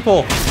good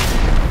people.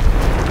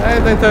 I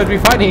didn't think they'd be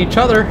fighting each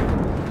other.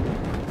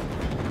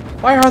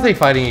 Why are they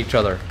fighting each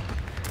other?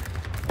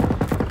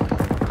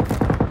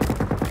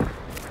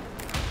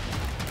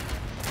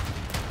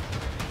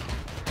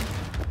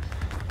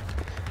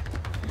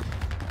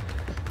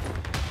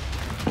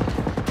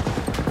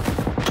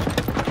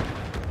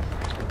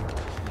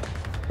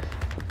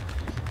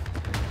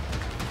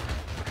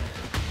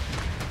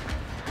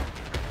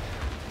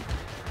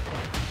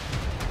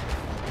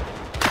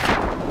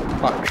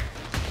 Fuck.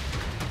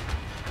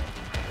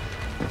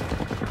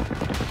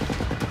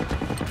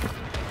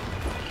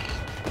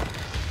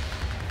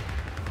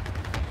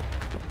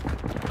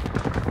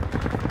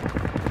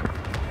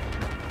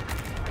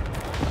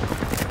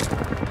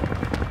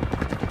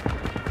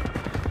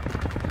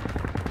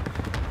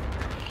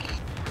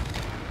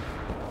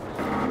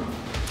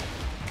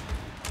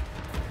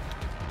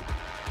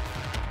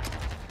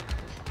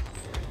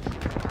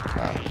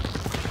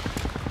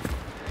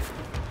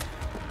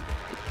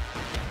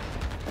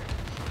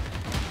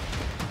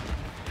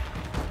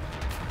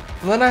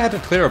 And then I had to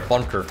clear a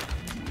bunker.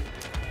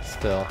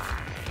 Still.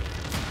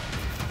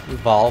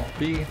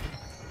 Volby?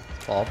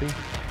 Volby?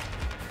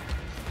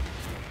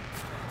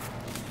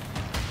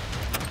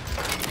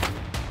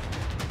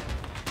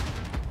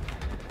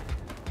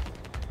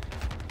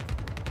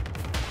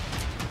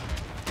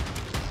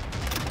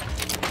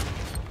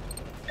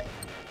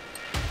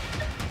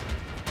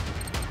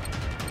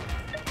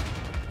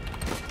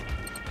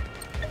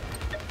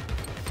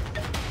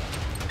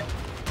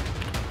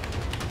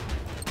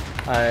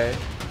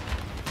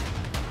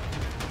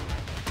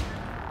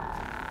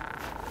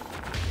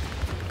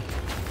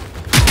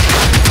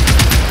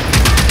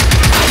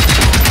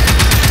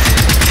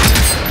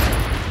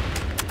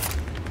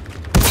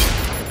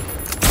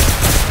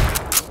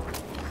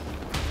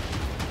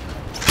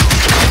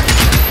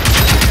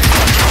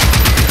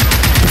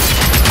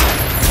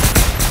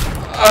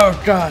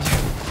 Oh god.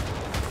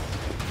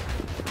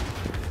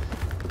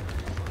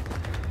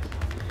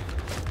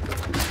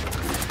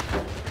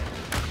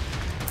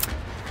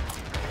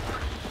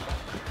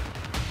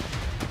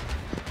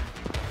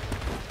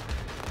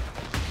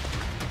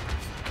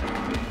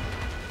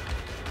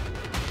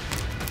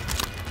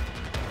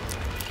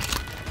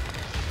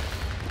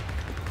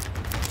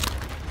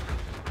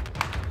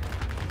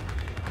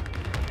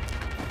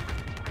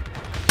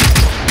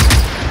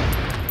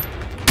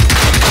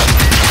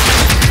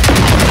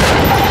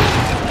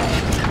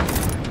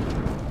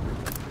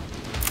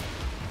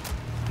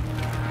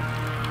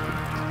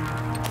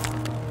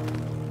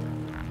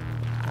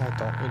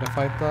 Don't need to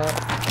fight that.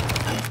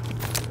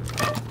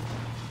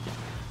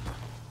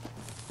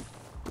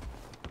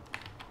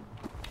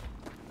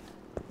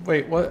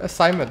 Wait, what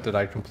assignment did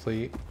I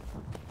complete?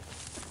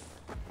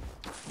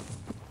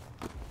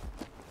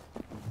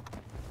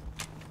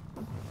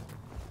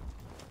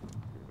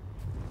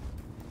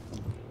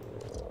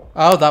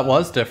 Oh, that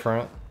was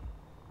different.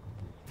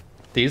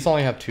 These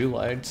only have 2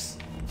 legs.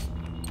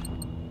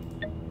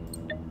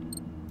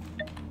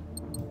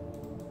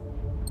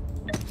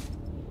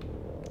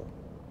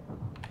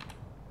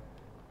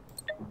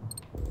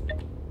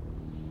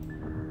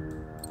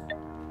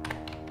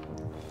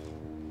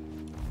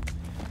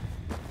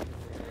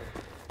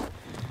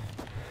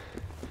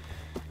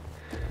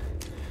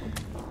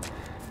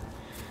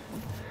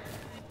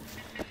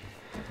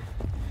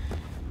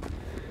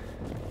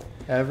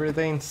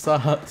 Everything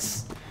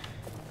sucks.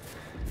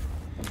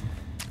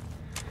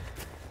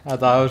 I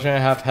thought I was gonna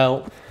have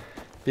help.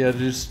 Be able to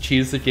just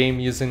cheese the game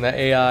using the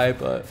AI,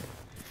 but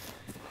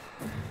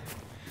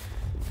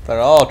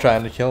they're all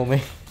trying to kill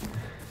me.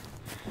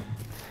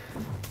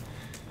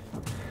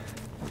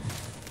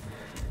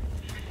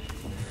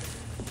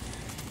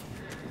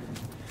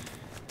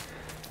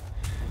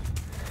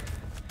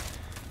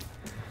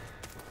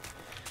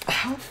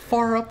 How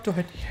far up do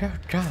I... Oh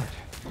god.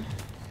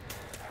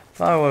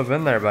 Thought I would have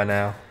been there by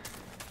now.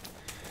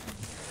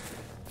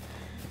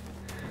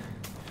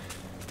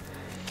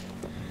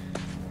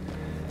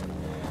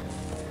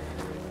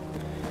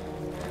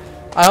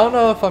 I don't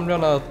know if I'm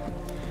gonna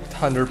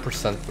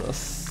 100%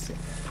 this.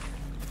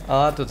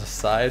 I'll have to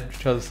decide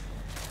because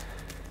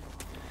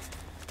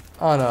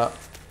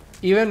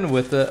even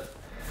with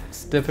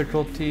its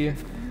difficulty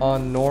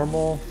on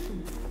normal,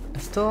 I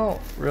still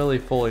don't really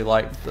fully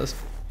like this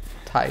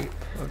type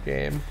of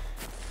game.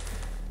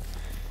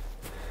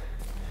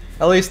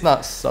 At least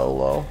not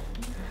solo.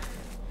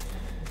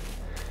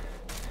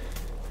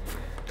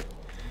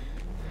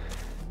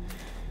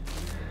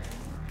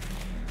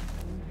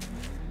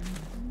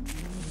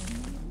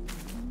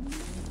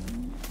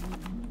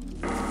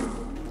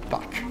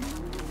 Fuck.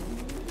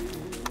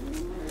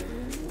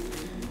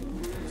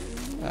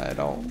 I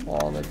don't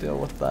want to deal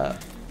with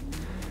that.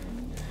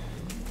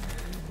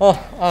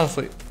 Well,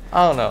 honestly,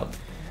 I don't know.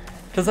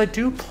 Because I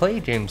do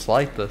play games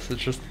like this.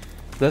 It's just,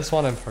 this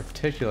one in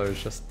particular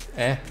is just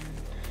eh.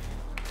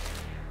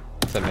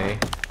 To me.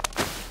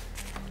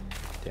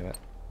 Damn it.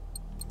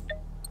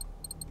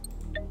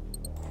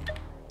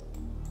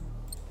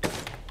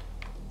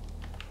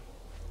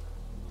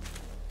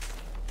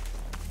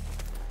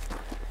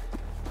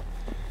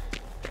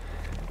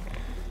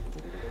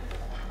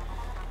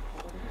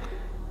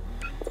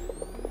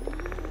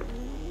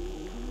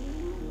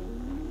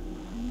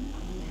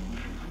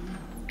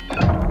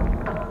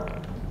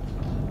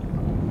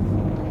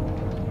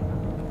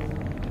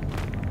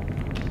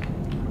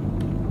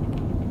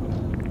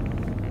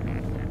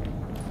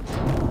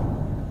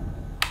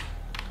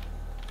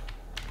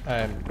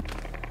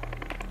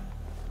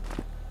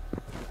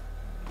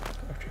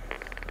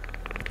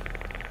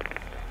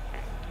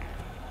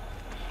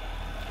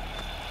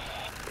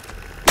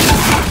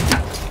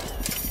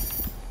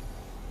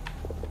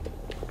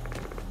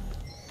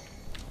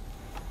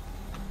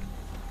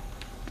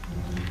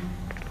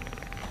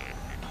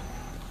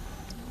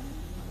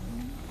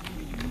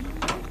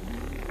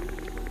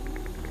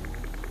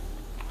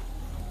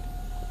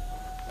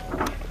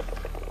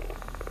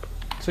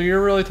 So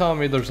you're really telling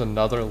me there's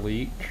another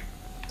leak?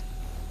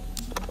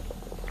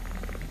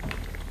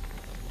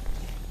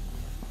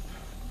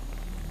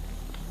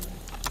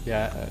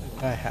 Yeah,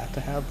 I have to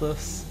have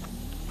this.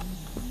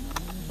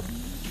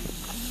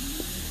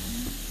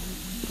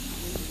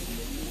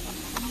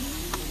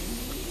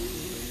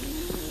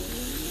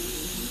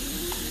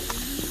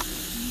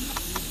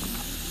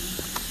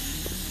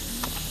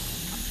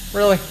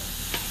 Really?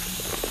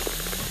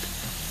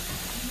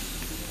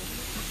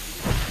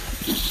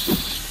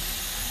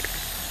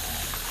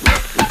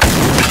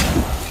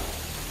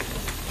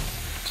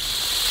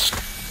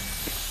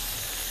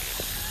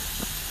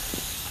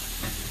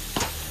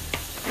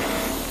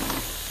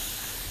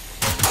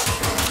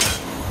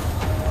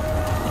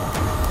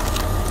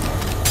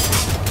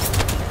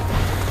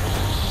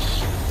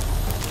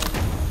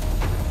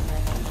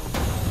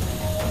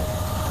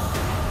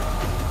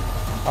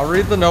 I'll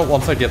read the note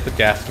once I get the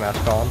gas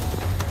mask on.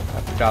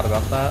 I forgot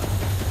about that.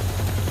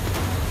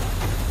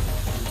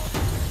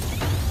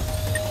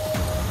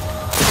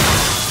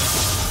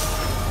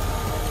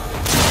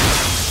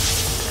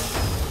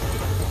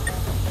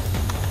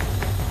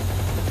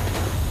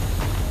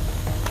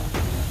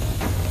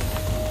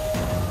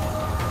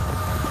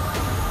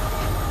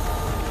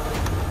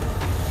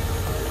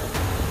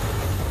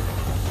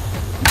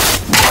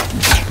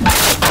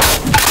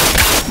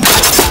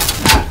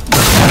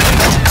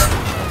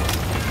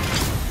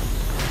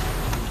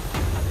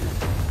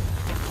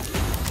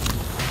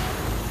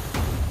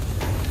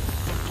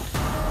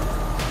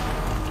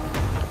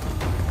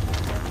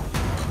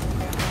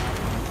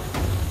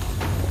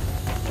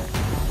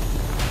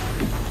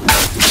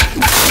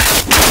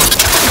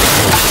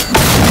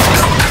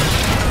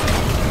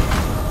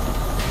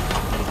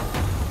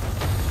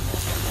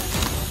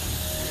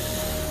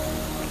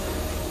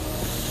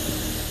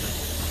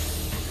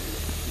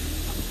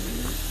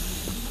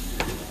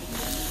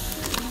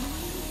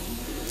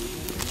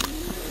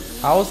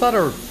 How is that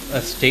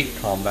a state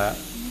combat?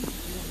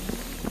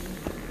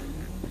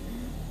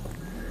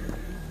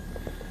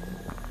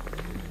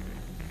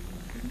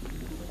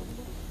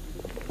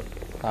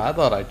 I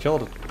thought I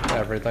killed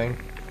everything.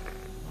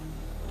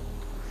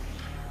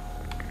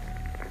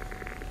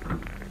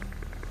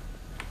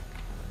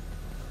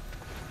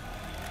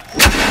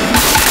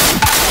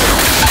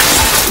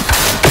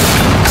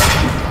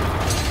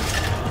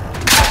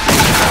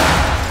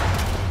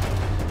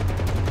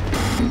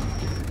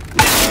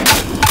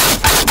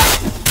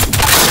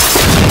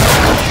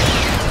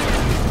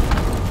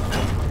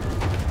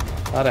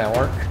 That didn't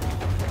work.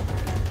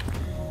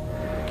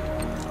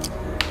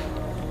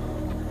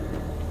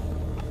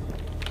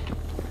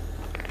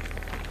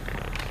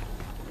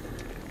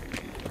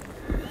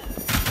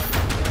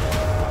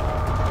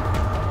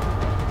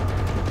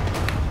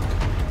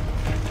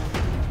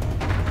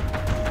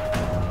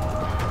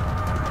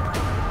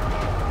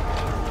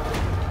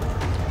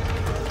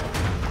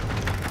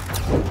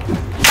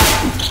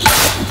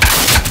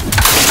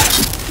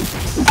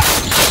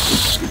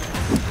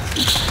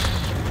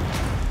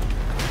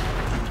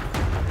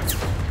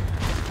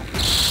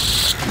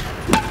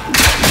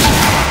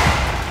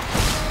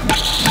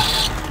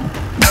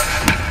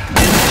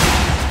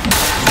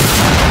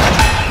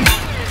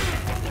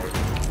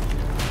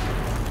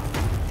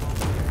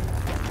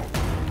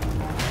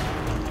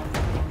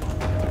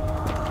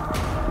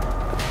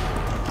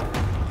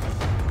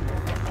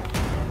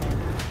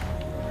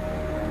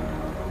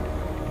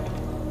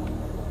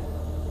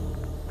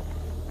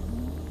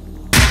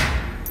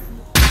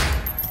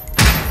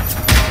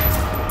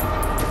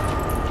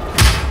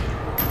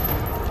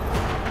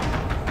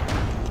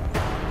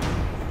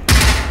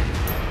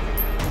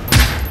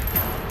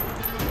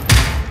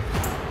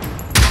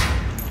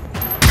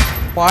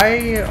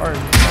 Why are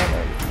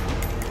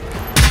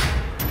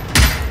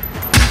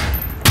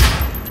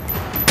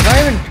not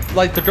even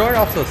like the door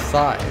off to the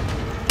side?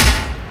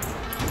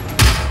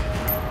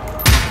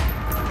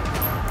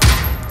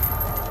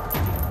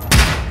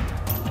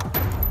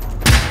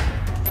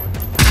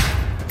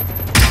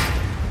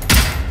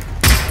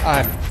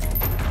 I'm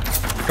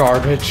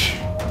garbage.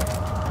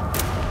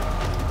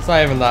 It's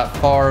not even that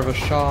far of a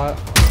shot.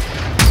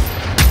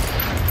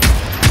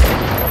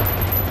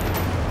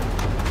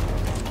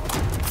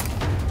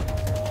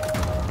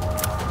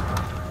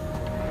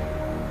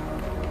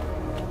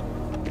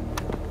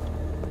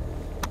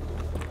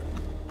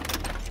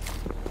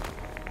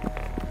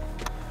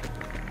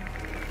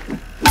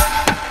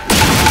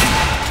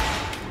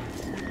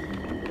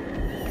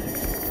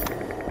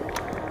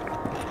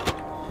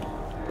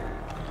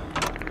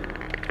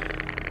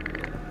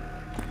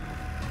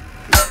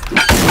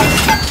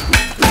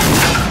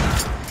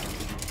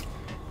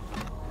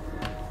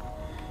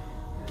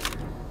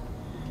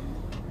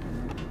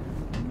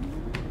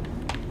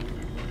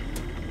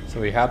 So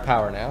we have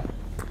power now.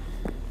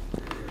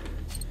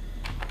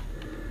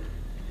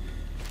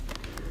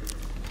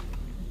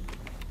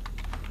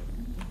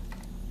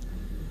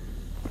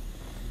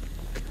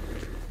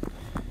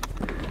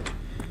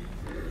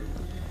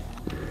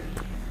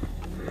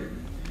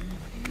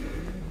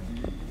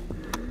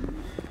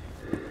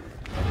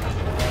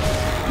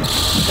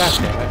 God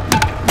damn it.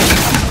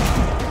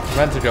 I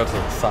meant to go to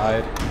the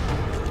side.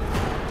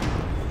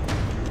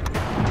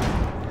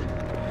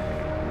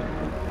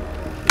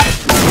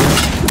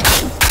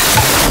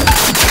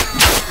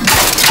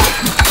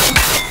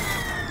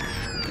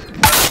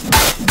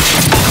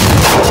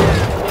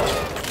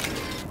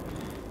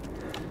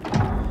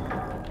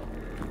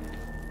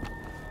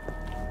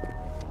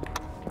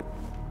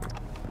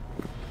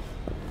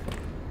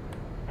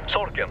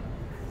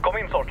 Come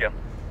in, Sorken.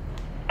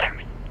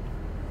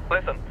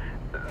 Listen,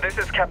 this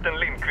is Captain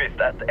Lindqvist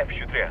at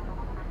F-23.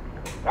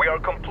 We are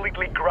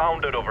completely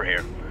grounded over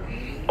here.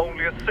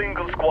 Only a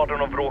single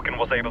squadron of Råken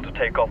was able to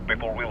take off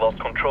before we lost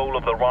control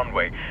of the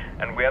runway,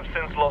 and we have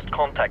since lost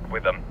contact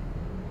with them.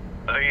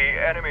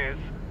 The enemy is...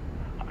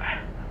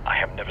 I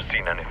have never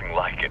seen anything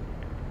like it.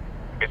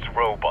 It's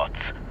robots.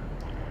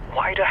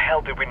 Why the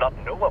hell did we not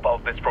know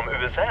about this from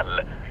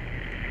USL?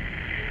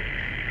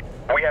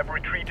 We have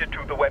retreated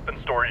to the weapon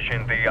storage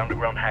in the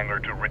underground hangar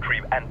to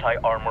retrieve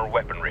anti-armor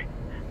weaponry.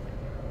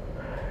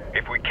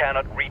 If we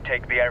cannot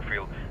retake the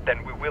airfield,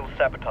 then we will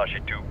sabotage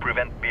it to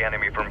prevent the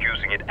enemy from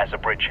using it as a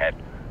bridgehead.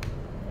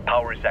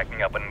 Power is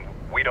acting up and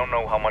we don't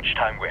know how much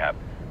time we have.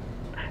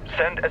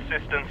 Send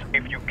assistance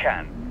if you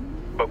can,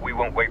 but we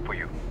won't wait for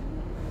you.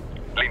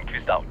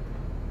 Lindqvist out.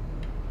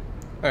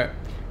 Alright,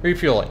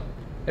 refueling.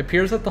 It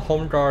appears that the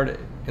home guard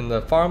in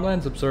the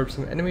farmlands observed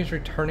some enemies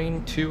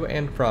returning to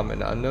and from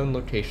an unknown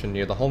location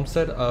near the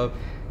homestead of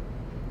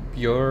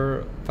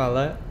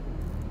Björfalet,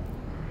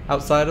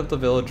 outside of the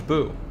village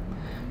Boo.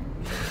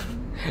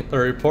 The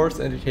reports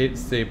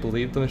indicates they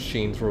believe the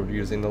machines were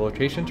using the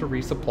location to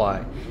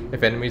resupply.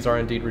 If enemies are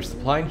indeed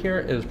resupplying here,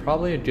 it is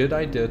probably a good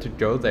idea to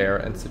go there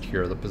and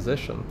secure the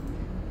position.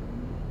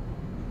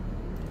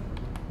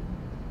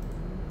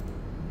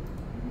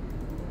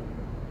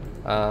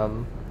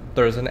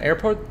 There is an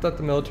airport that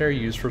the military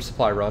used for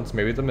supply runs.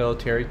 Maybe the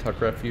military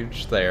took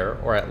refuge there,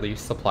 or at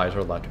least supplies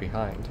are left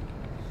behind.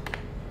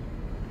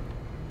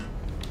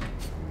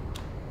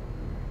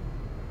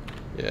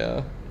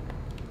 Yeah.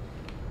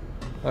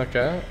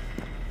 Okay.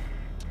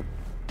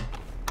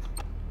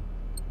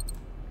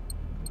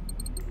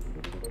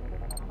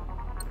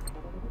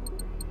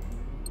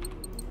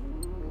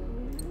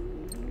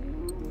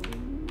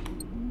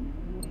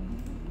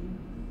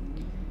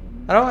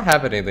 I don't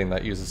have anything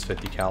that uses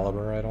 50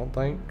 caliber, I don't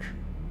think.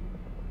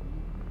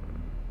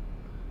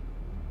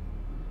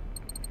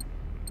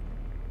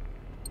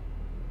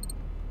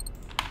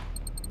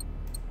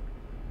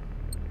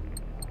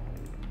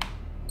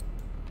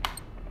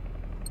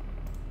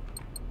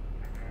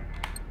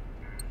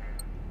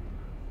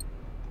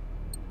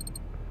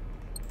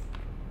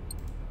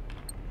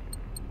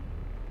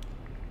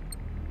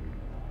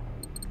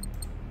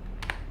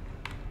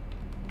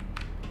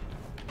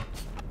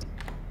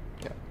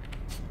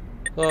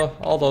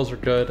 All those are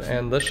good,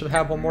 and this should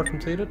have one more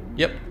completed.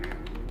 Yep.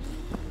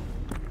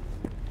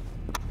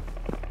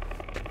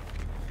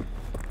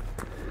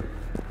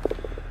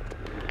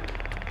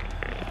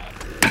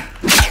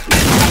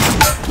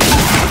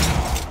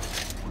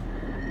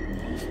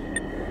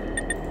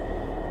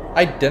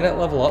 I didn't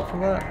level up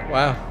from that?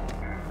 Wow.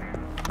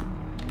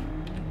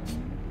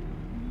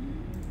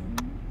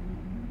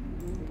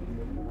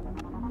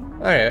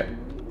 Alright.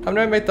 I'm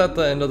gonna make that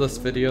the end of this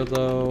video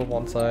though,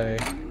 once I...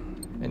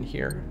 in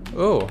here.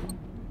 Oh.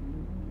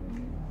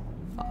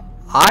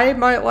 I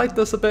might like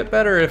this a bit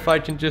better if I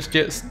can just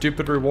get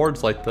stupid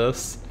rewards like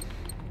this.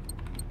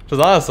 Because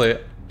honestly,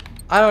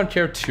 I don't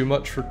care too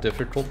much for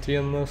difficulty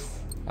in this.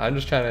 I'm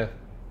just trying to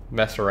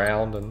mess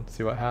around and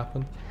see what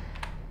happens.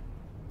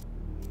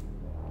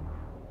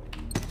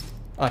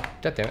 Ah,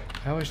 god damn it.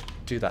 I always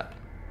do that.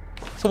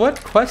 So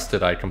what quest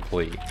did I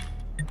complete?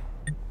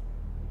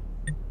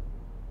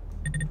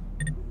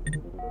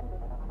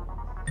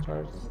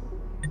 Starts.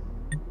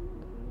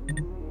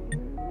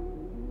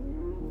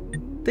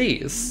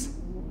 These.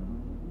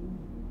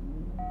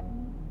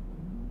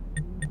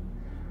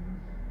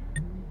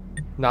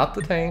 Not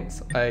the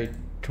tanks. I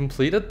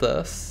completed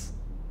this.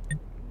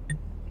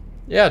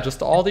 Yeah,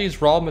 just all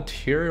these raw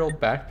material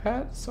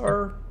backpacks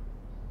are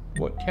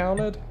what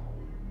counted.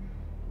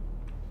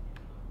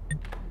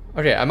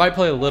 Okay, I might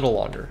play a little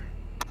longer.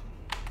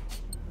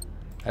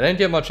 I didn't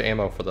get much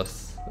ammo for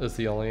this, is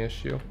the only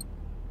issue.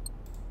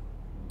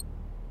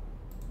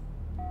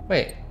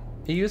 Wait,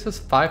 he uses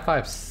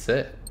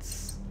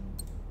 5.56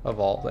 of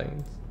all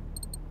things.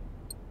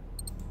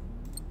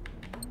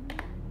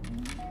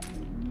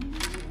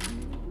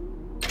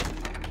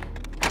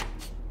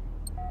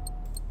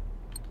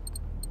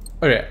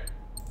 Okay,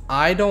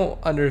 I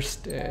don't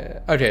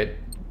understand. Okay, it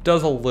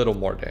does a little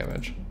more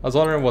damage. I was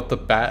wondering what the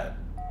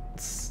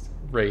bat's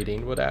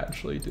rating would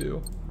actually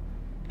do.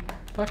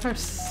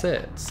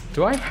 5.56.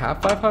 Do I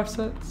have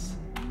 5.56?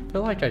 I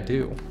feel like I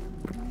do.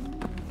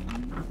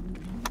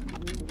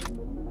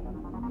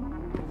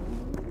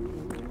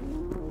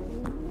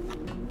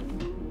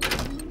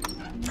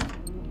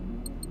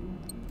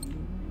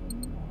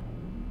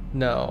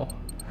 No,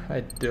 I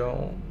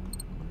don't.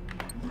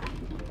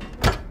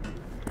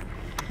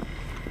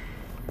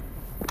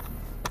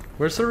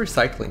 Where's the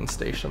recycling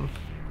station?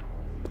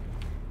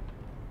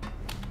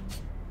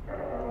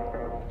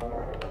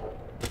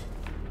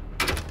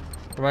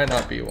 There might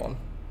not be one.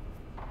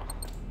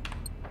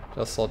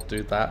 Just I'll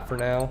do that for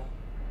now.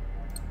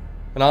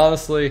 And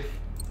honestly,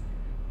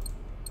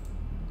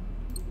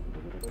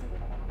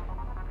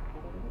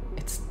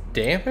 its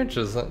damage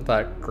isn't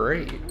that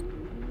great.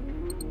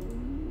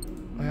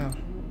 Wow.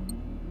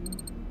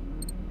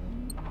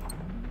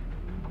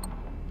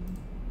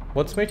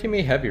 What's making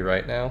me heavy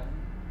right now?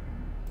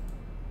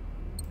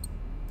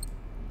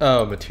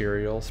 Oh,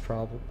 materials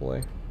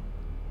probably.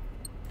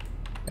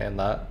 And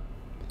that.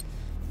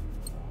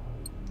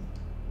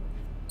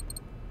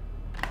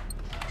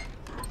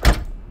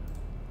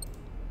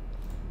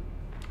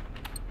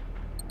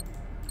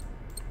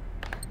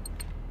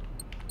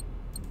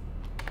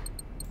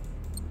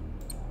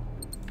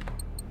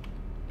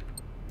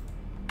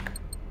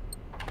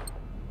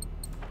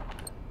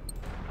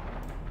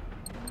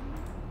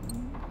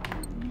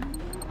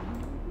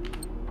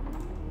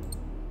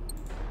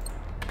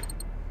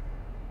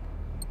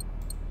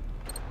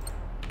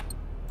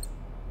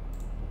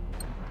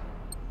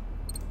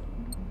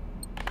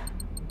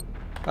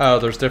 Oh,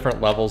 there's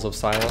different levels of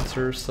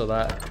silencers, so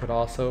that could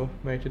also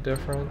make a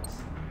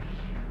difference.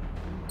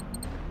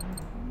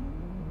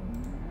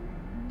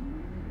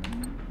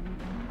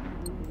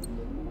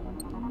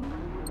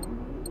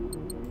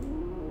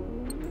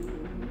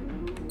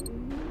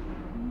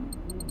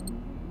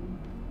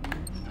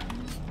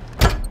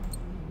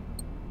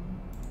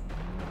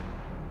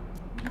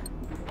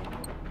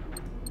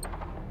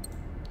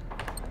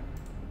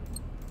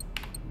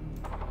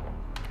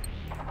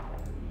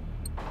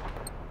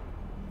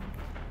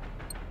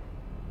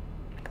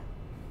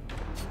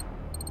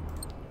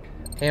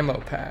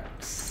 Ammo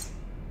packs.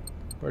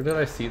 Where did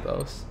I see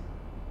those?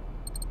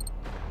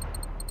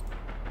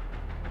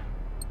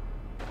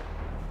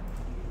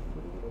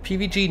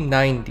 PVG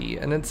 90,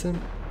 and it's a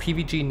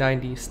PVG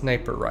 90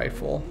 sniper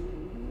rifle.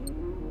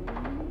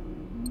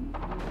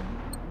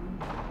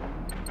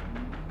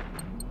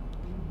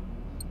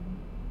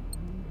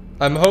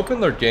 I'm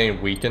hoping they're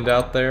getting weakened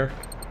out there.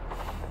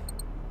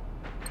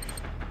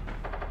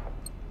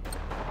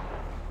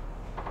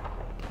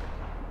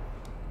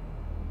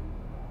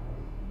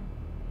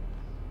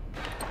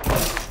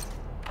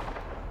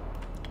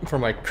 For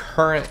my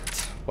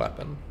current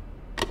weapon.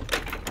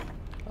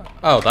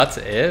 Oh, that's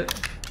it?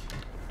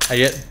 I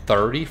get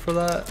 30 for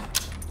that?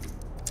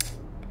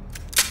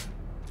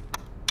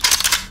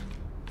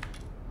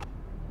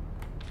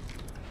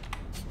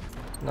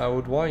 I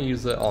would want to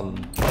use it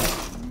on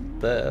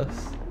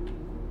this.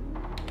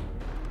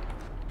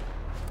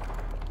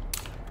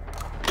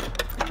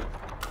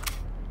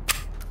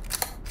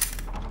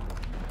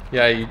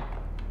 Yeah,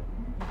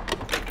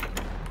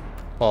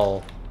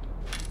 well...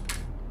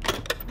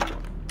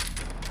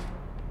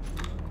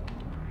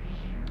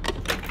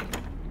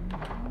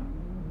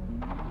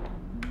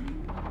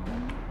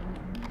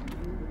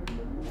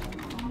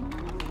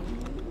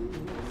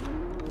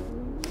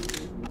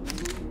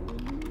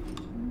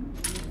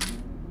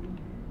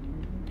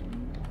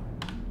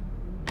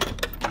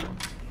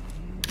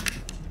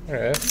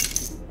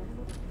 Alright.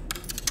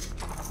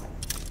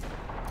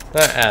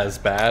 Not as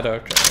bad,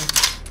 okay.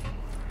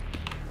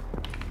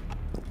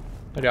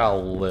 I got a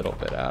little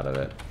bit out of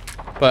it.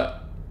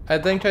 But I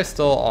think I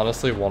still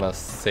honestly want to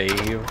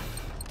save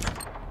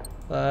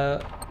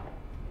that.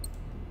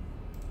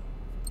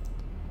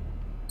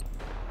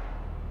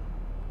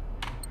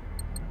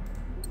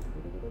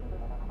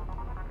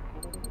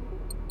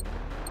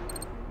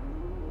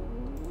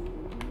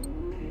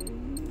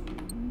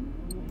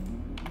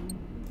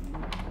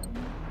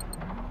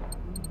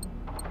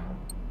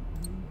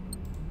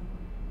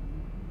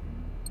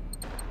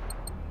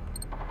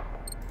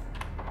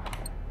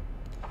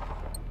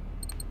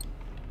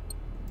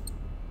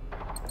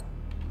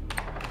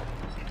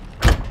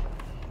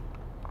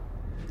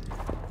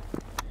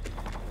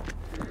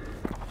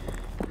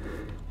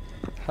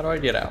 How do I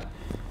get out?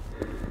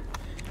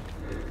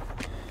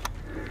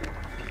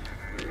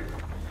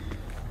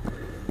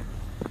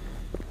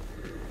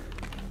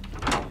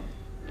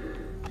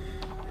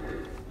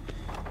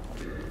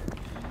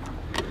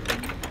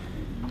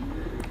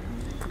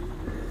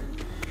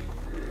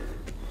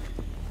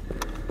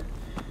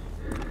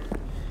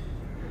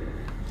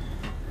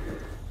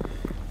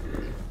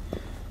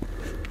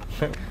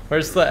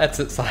 Where's the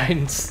exit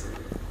signs?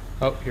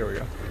 Oh, here we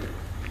go.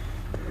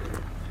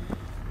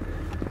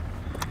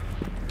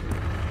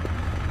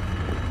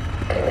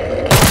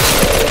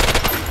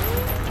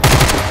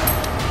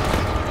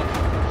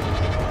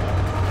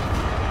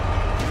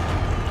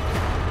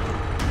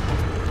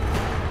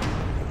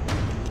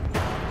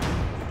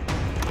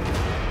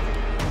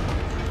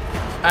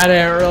 I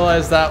didn't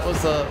realize that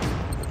was a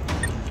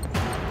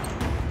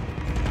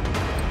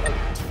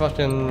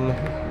fucking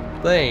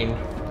thing.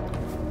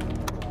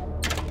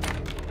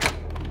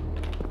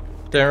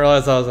 Didn't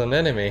realize I was an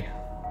enemy.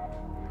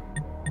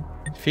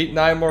 Defeat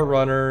 9 more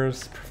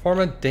runners. Perform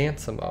a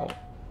dance emote.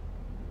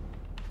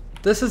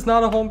 This is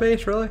not a home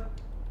base, really?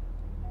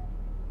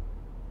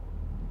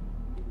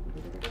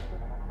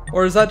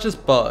 Or is that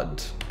just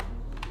bugged?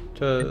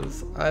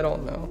 Because I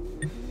don't know.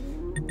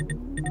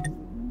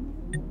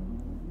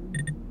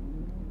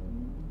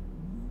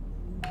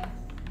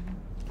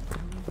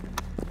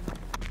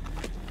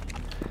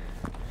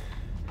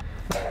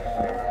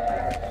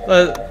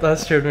 That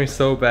scared me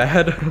so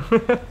bad.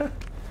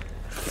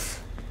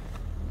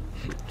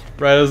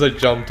 Right as I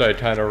jumped, I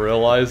kind of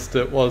realized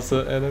it was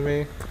an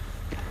enemy.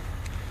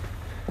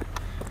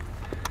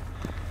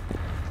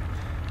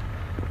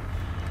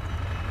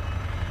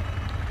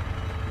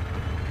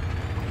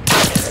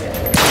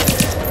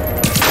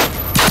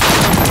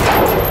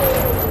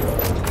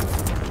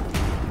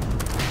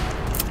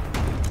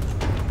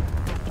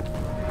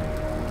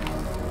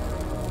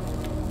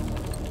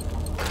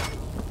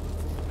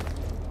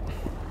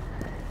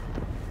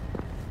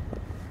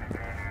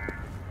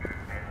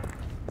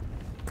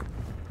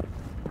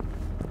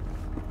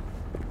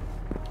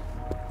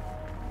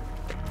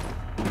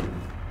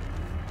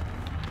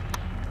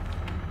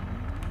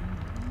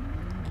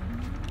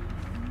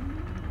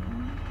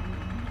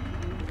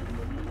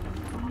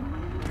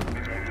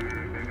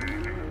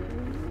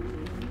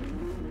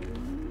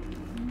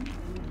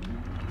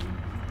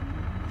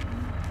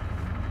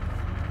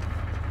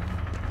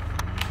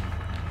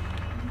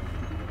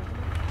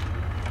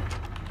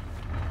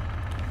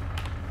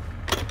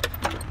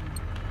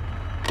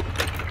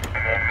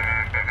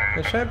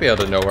 Should I be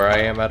able to know where I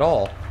am at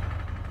all?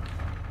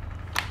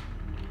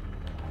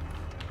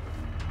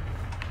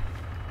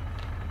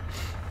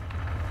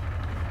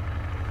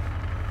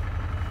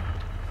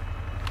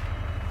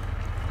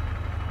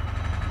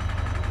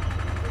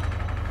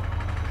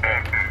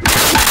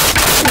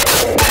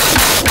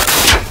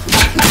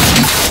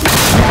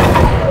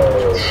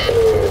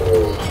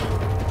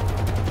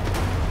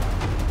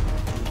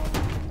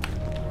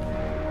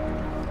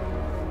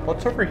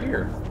 What's over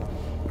here?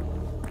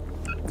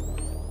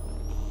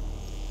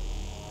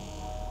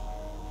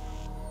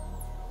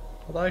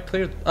 I thought I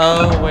cleared.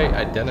 Oh wait,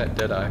 I didn't,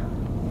 did I?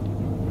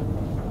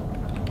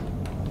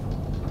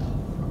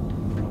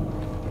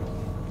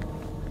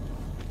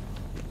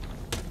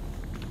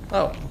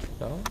 Oh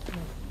no,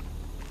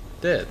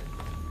 did.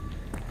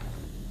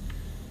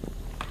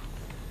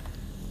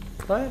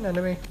 Is that an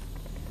enemy?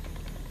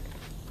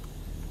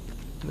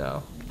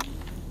 No.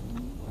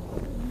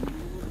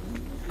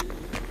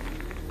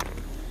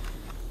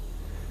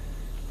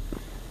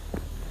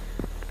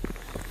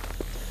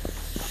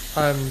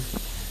 I'm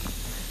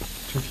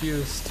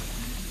confused.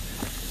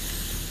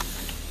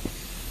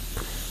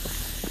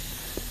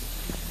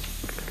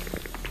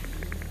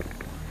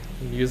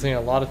 I'm using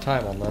a lot of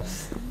time on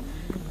this.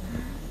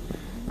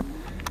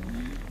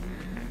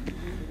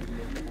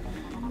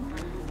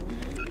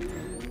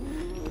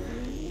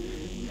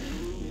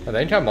 I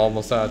think I'm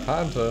almost out of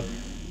time for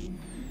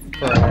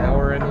an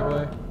hour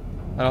anyway.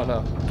 I don't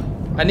know.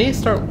 I need to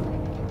start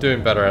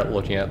doing better at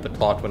looking at the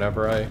clock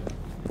whenever I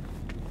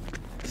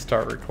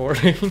start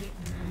recording.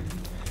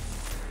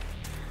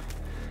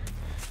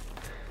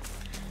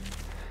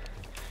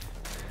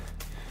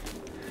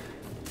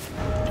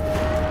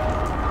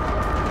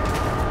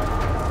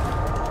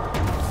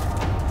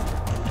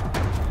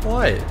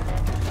 What?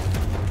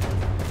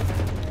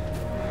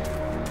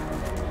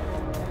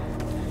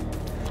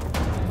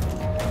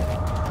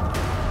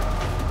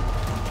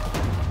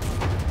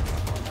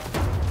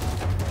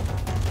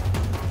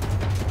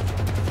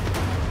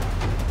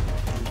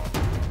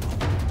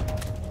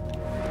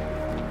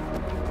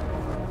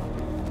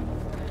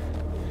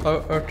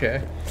 Oh,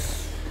 okay.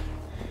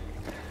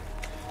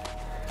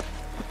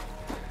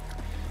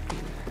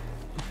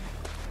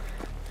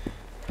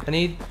 I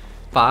need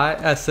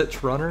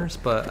 6 runners,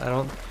 but I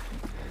don't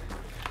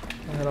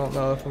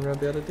know if I'm gonna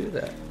be able to do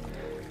that.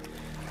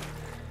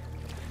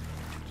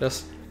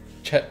 Just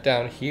check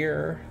down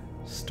here,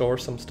 store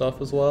some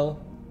stuff as well.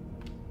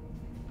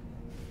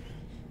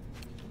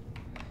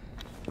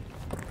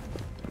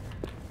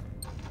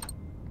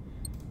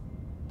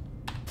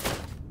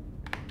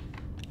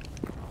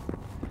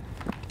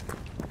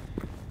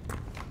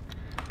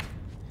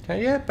 Can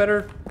I get a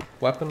better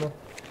weapon,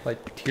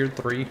 like tier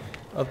 3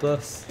 of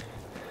this?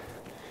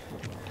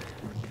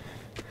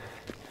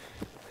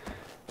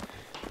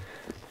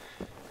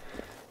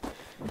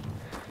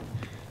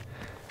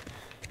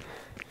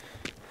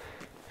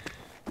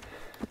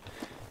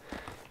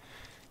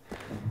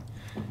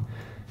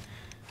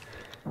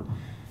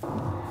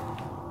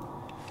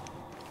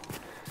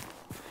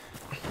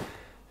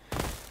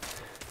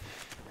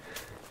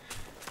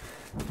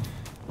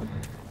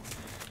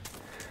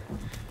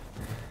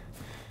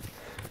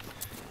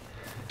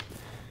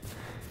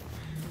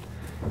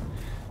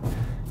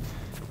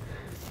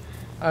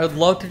 I would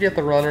love to get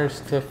the runners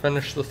to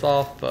finish this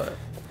off, but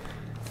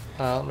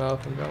I don't know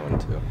if I'm going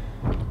to.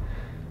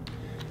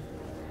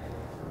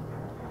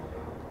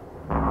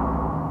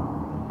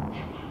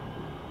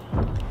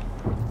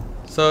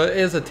 So it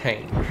is a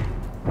tank.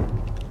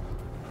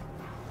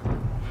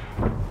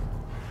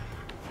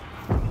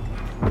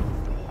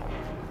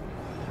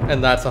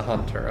 And that's a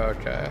hunter,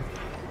 okay.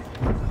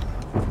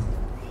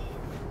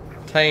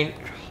 Tank,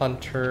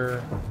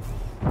 hunter,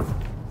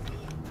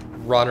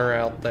 runner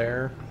out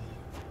there.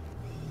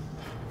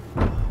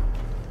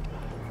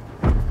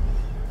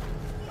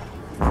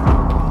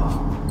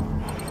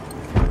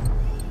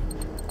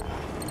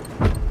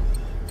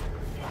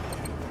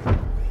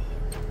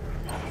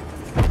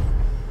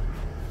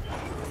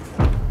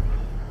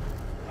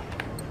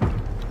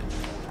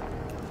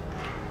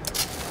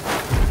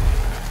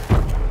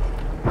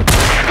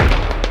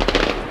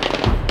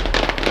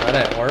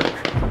 That didn't work.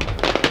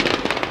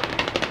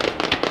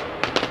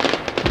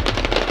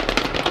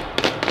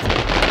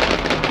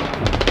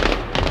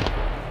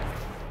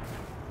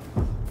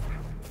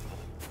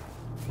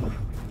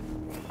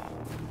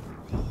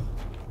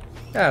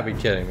 Gotta be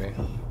kidding me.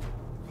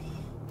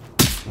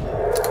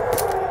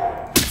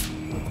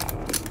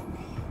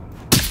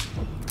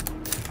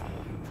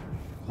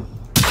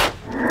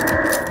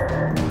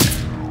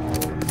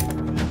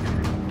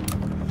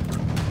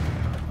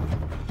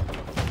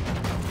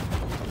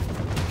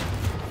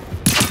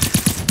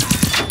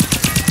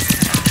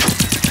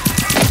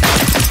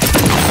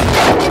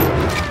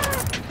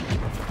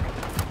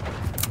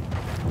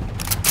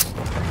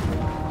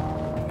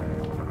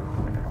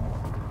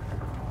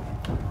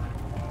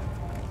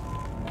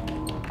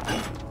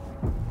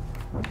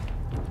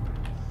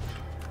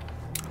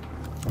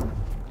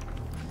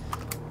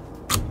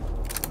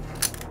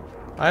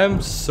 I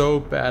am so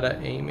bad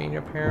at aiming,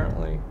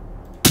 apparently.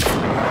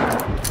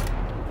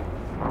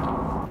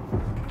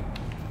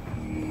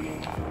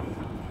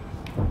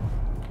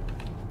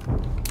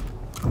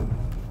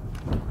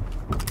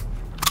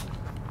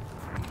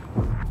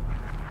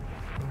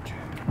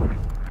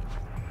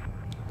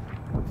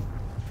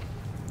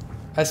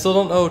 I still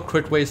don't know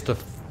quick ways to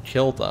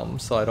kill them,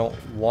 so I don't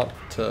want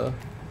to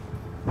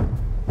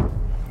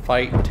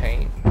fight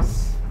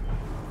tanks.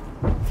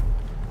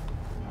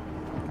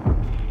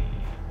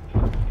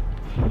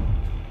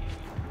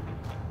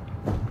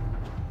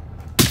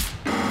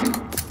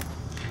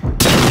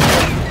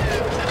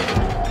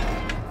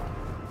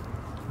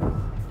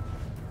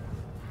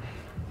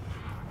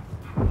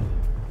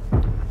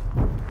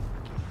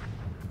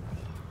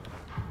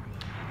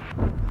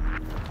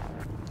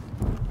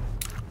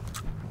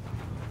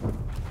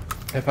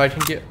 If I can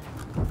get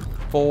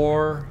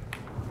 4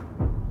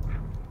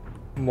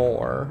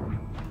 more,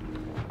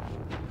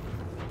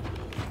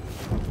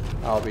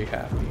 I'll be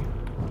happy.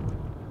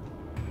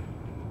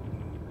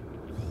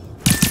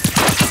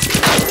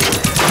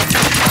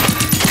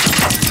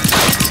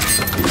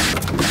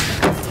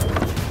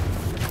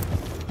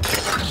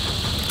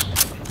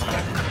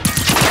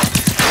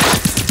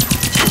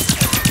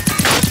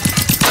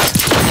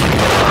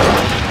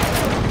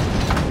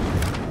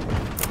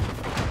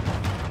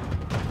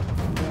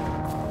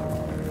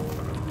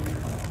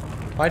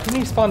 Why didn't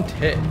he spawn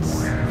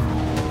ticks?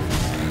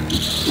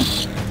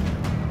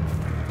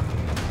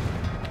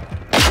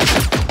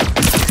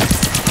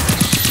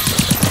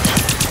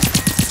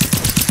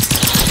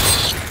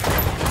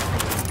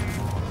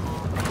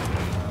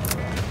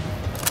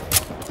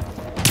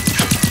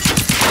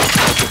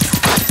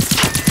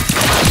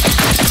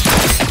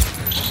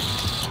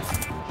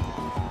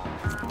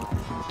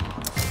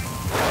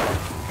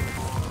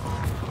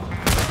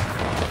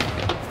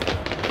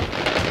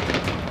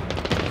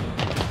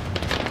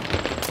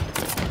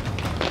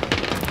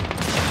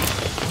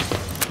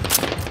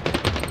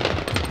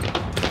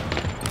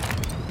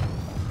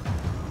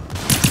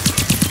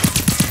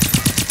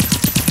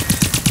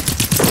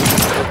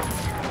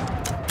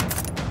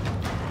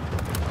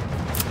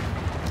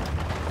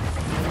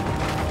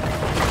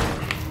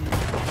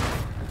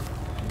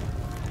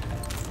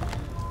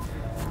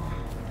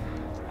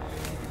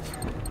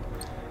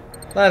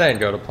 That didn't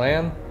go to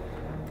plan.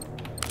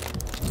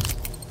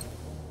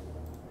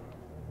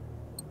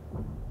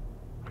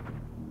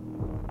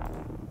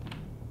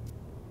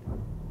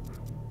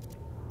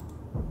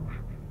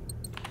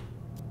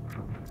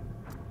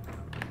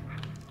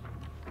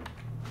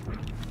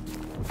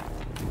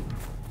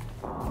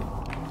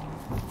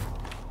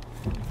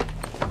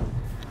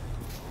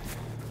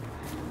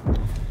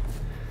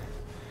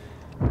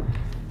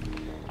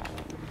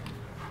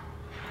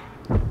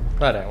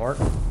 That didn't work.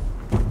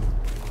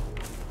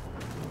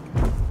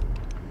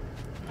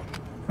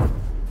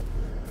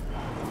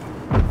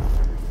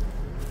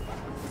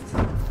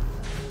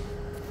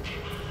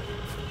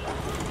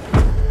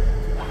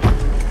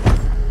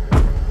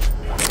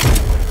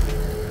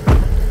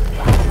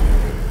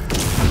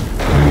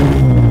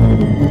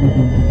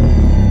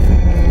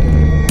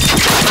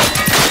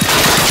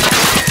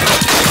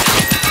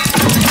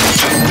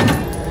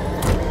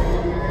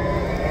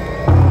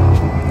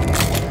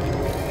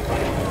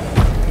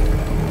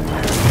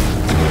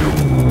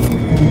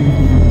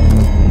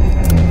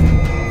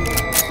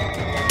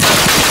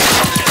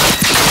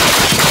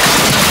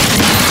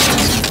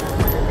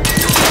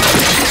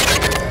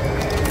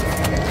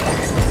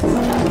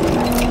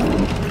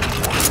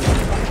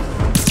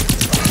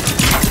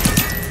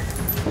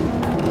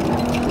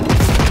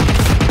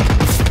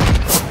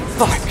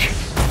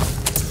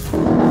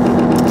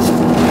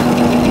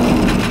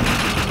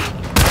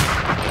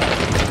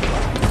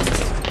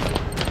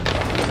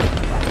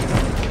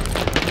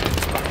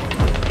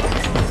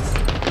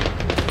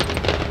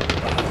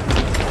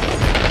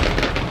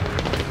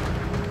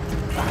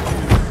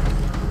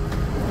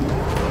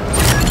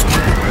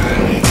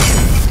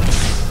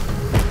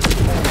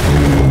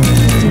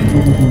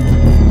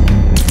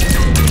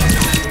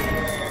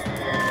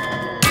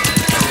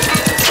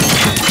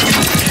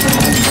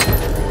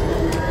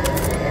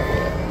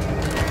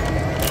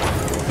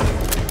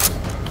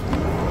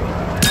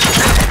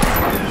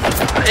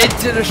 It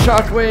did a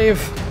shockwave.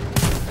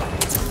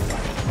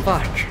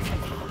 Fuck.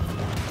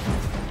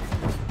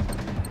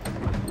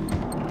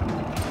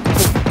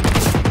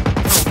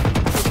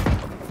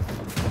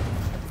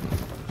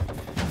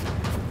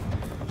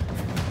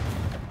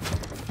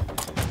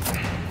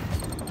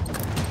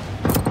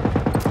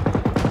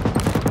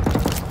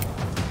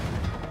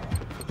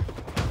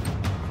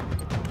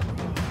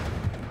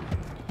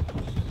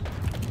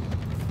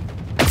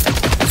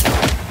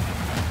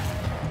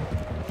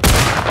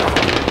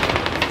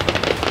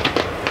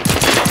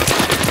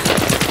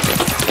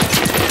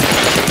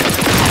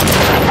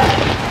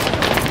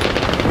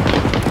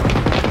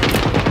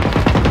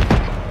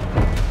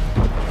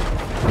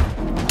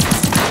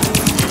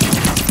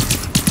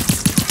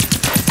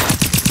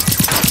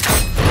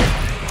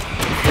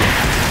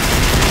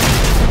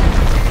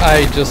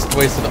 I just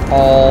wasted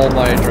all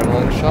my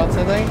adrenaline shots,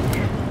 I think.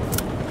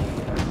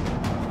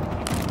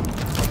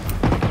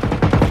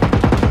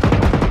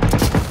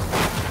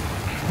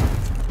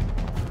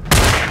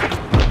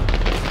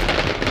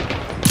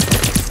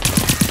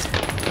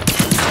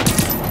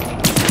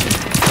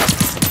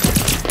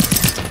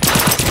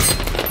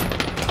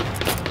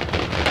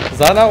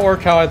 that not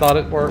work how I thought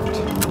it worked?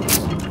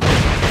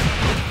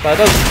 That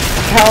does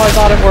how I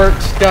thought it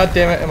worked. God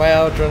damn it, am I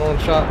out of adrenaline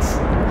shots?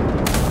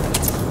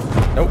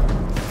 Nope.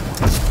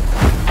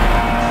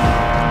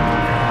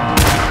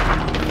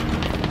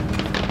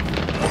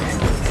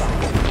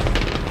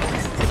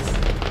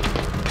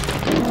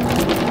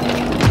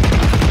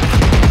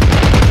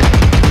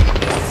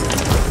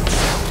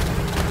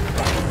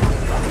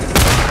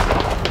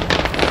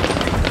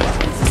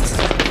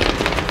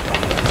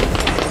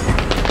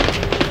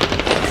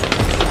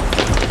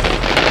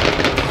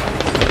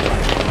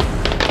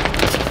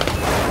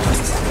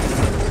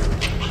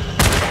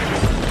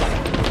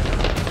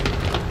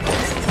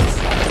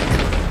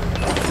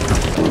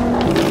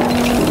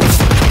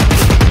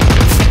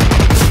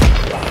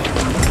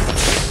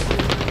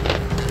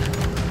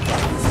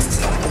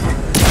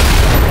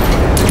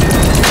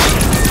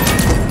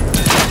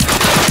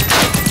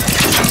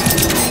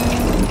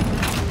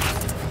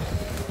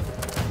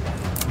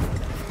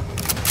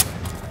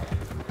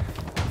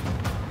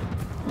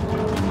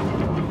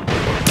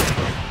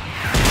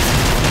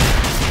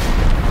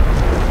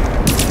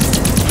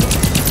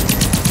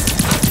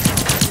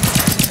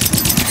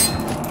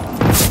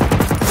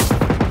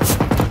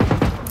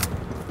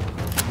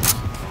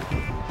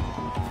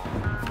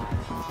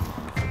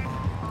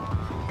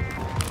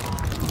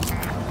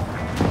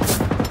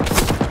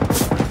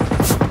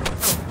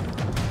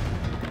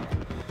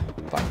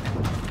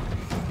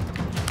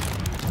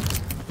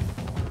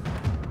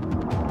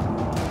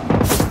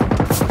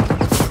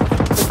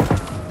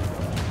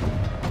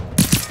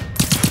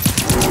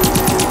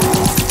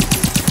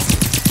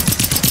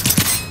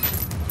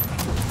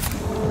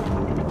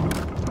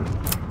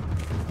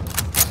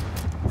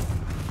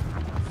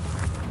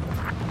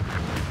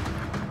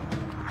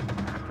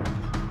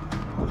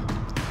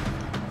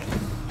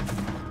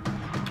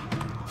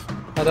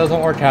 That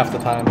doesn't work half the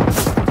time.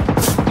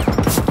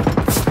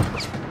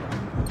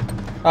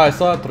 Oh, I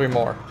still have 3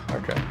 more.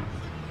 Okay.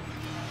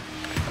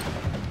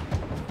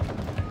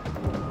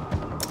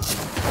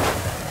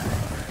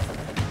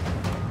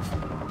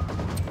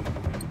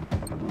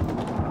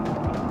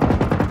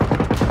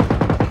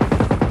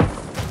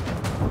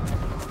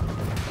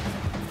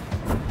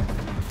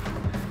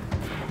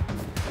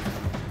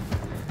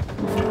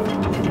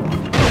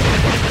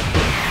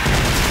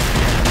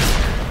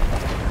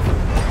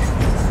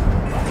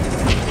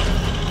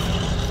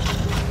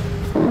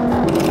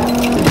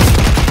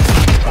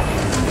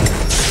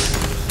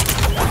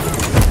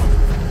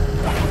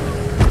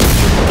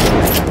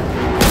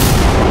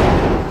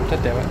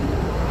 Damn it.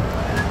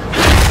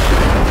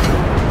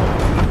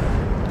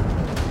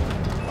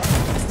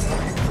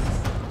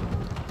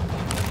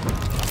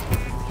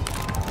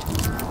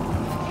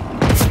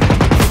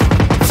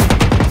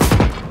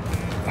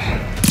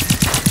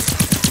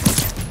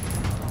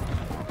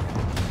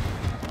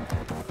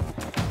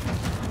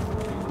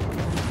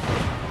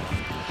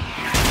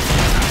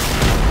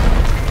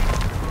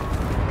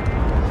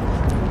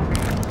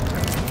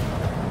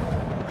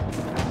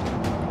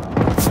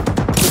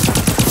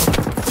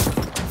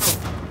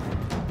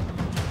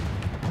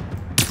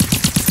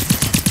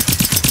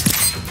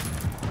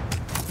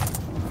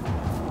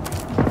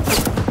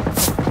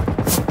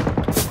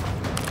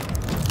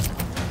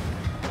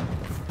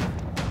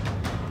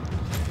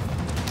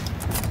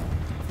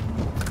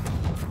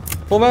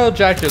 'Full Metal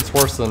Jacket's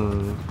worse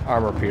than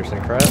armor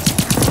piercing, correct?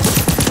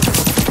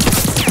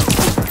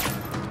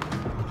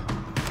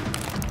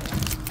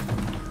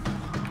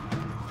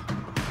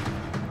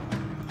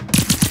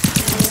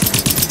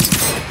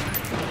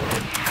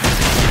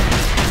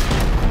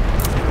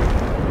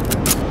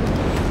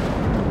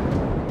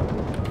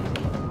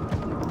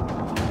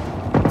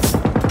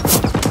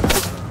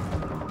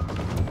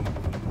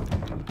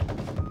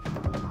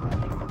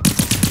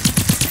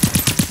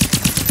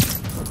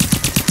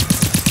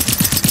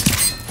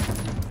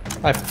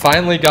 I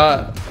finally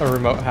got a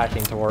remote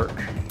hacking to work.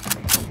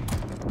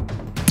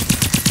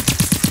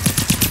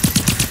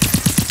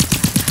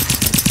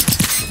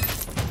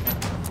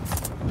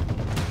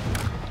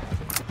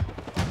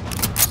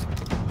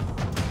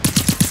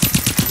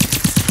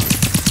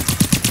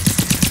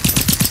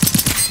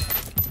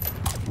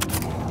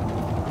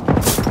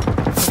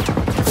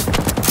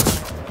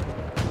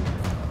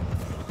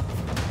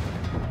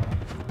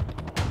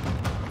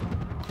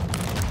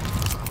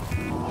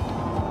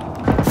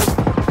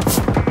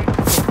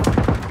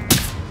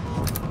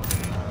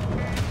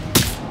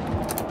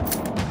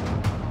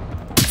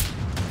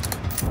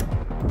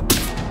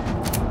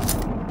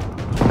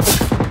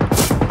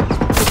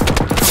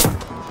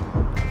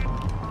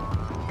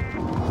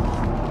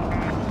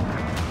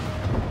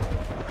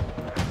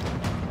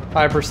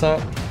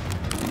 %.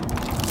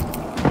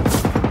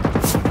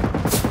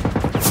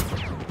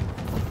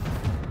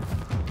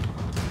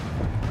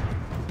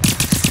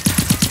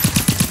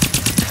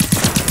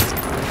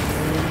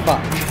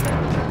 Fuck.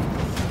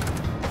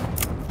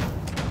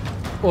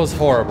 It was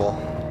horrible.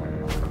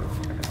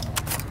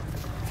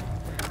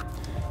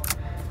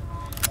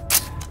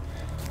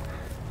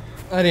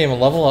 I didn't even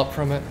level up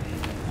from it.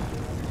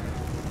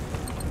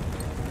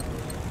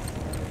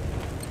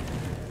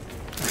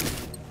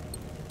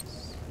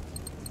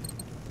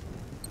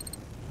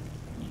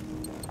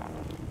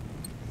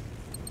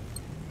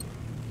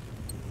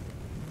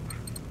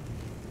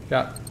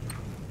 Got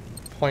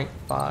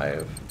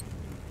 0.5.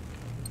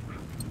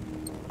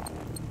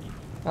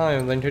 I don't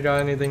even think I got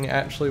anything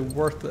actually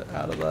worth it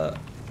out of that.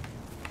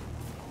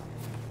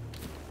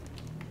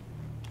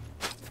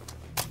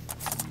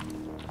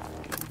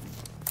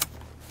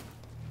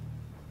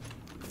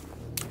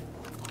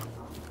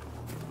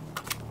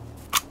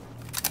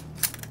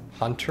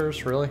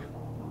 Hunters, really?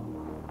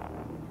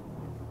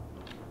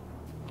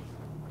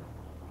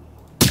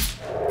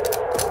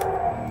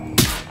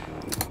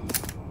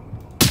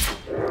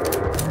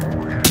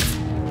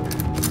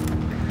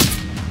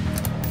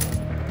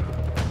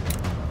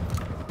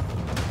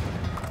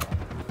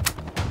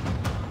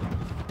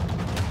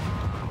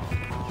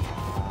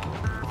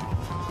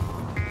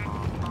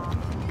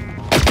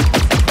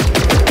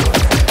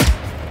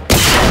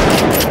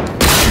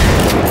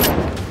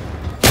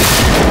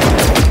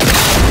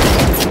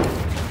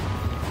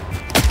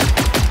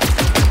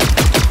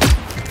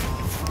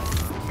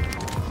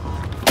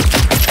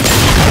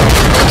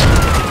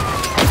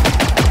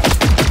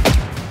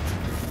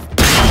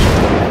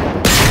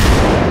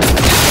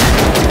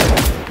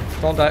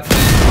 Don't die.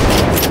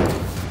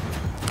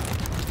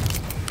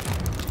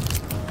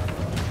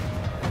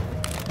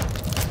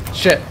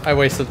 Shit, I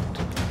wasted.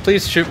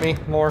 Please shoot me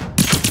more.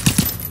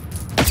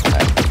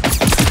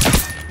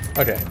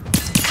 Okay.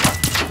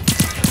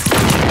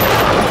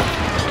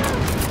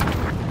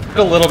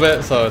 A little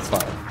bit, so it's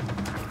fine.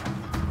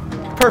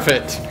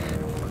 Perfect.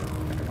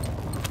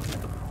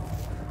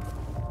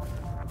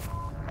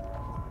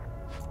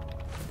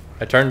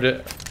 I turned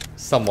it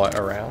somewhat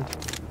around.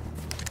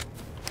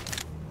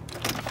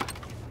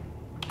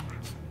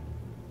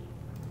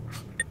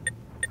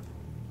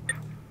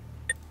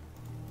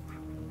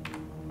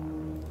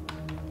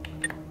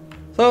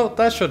 So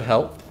that should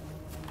help.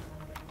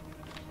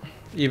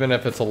 Even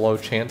if it's a low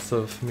chance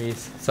of me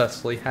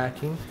successfully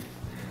hacking.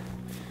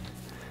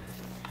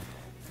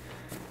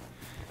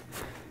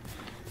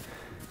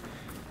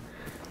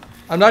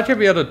 I'm not going to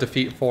be able to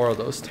defeat 4 of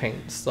those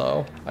taints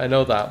though. I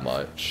know that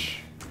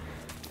much.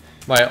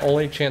 My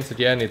only chance to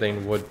get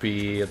anything would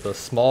be the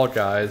small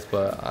guys,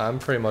 but I'm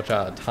pretty much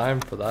out of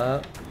time for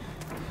that.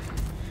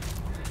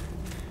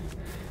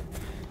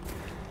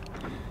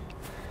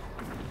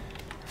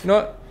 You know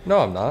what? No,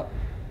 I'm not.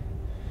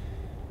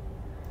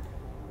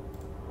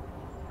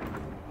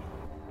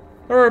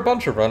 There were a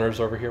bunch of runners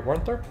over here,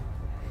 weren't there?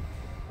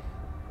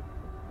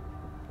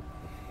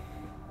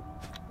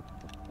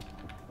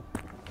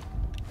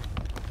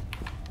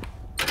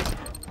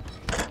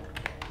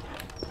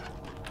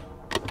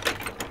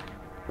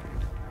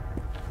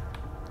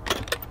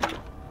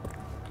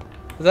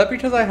 Is that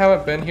because I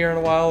haven't been here in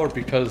a while, or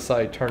because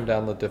I turned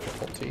down the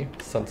difficulty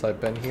since I've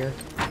been here?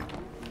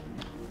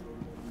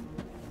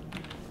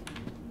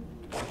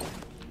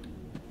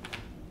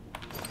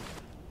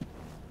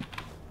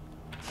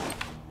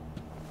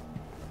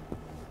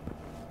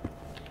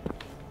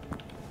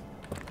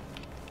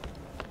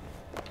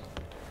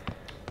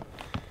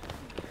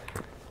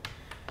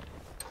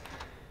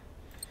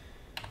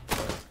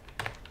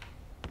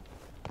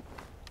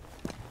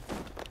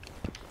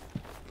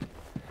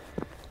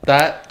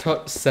 That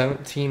took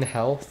 17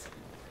 health.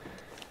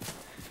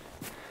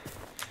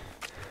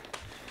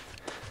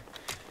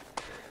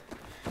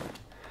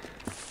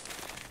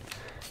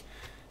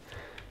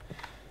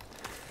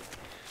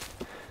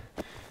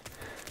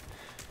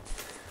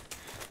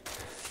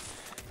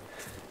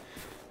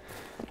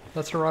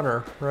 That's a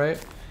runner, right?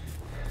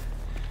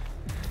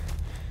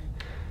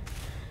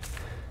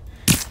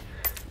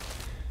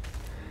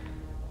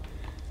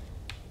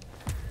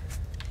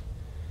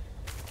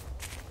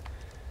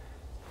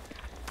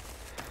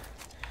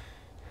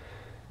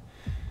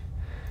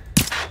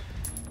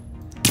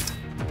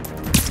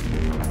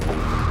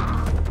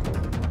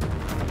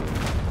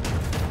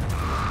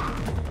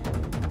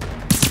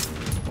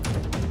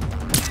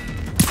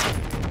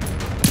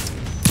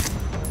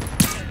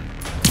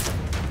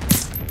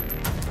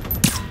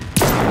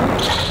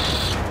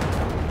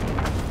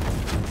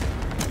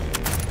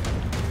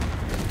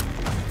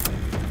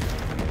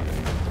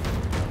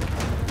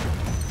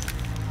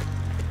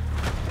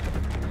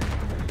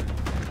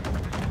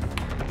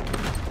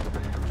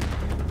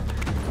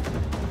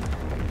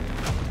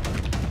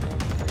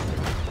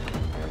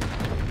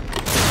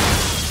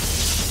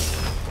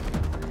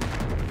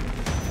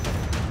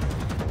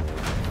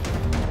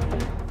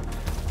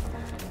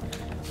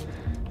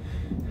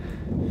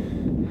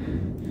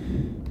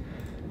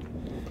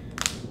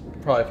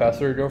 Probably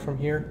faster to go from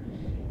here.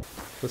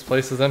 This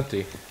place is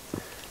empty.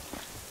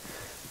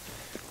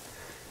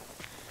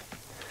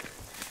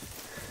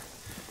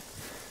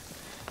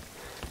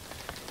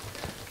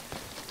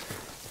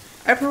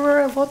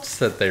 Everywhere I looked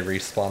said they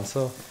respawn,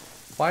 so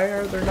why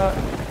are there not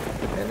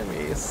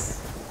enemies?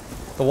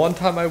 The one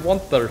time I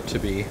want there to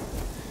be.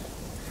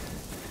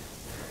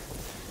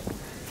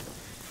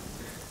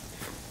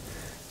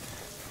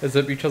 Is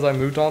it because I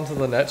moved on to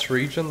the next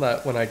region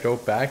that when I go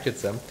back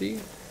it's empty?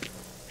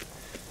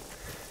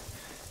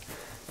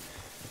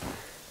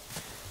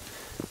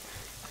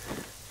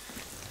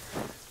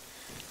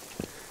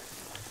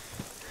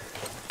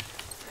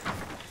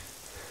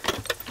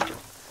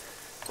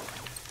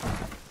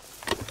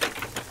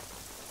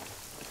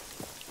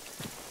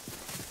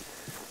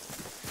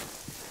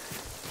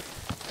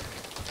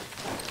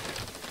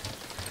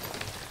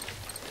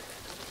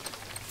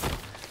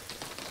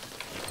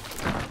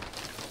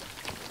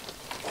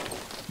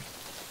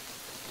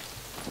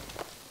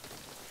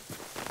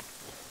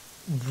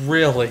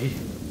 Really?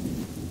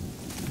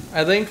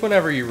 I think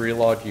whenever you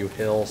reload, you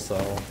heal, so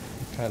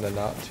I'm kind of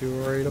not too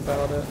worried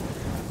about it.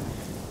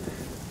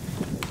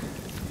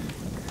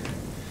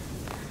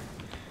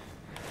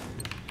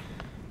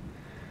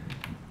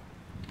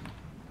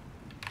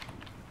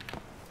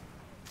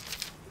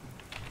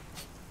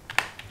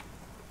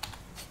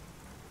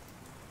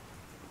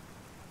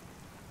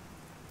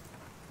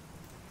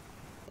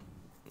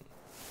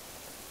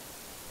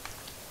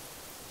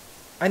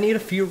 I need a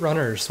few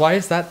runners. Why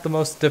is that the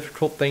most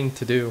difficult thing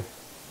to do?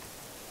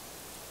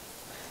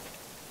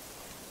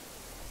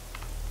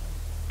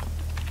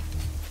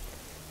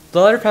 The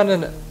letter found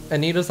in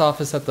Anita's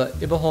office at the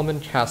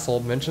Ibelholmen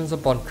Castle mentions a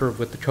bunker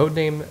with the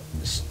codename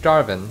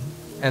Starvin,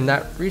 and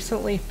that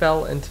recently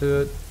fell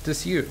into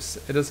disuse.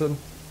 It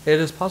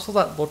is possible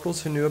that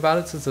locals who knew about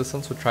its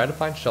existence would try to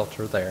find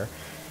shelter there.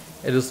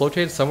 It is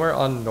located somewhere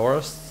on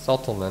Norra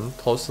Saltholmen,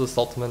 close to the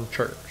Saltholmen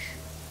Church.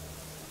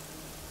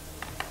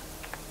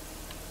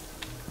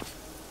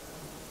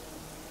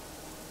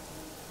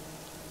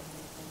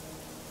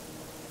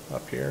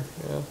 Up here,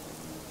 yeah.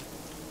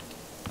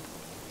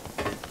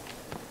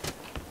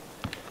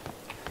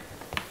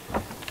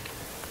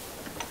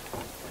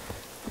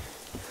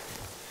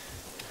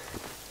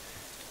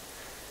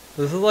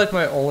 This is like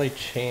my only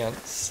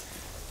chance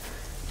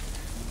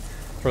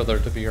for there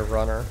to be a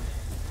runner.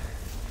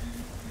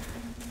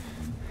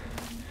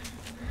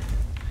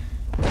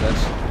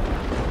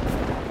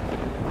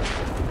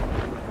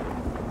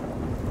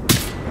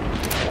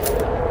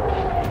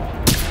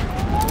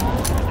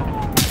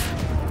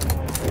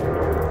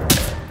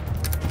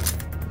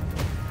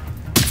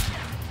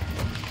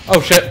 Oh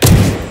shit!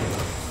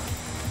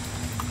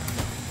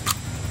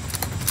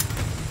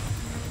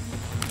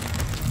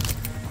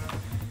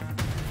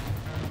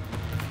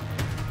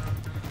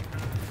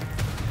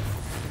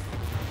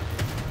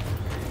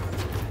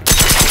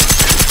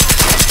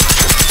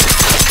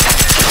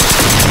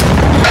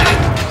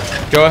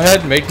 Go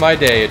ahead, make my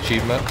day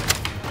achievement.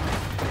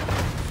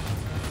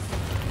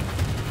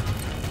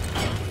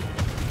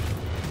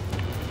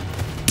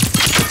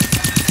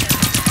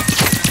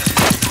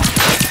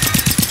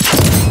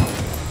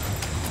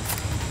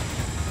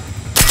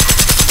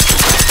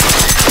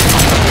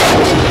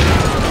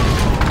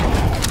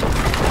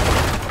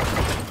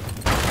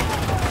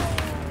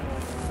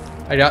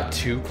 I got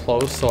too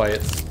close, so I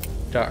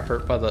got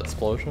hurt by the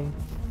explosion.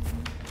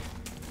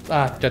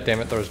 Ah, god damn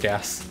it, there was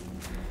gas.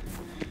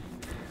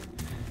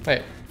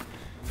 Wait,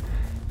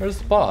 where's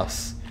the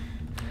boss?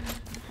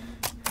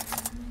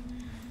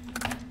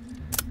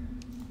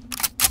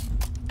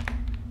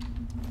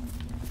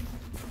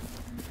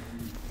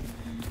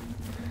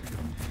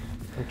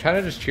 I'm kind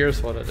of just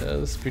curious what it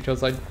is,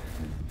 because I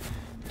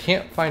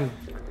can't find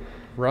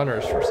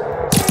runners for some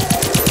reason.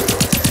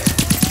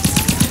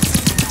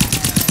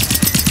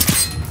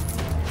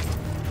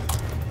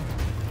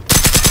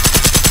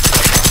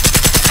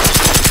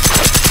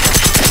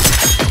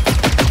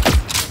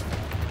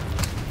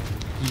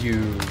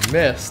 You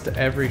missed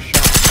every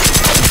shot.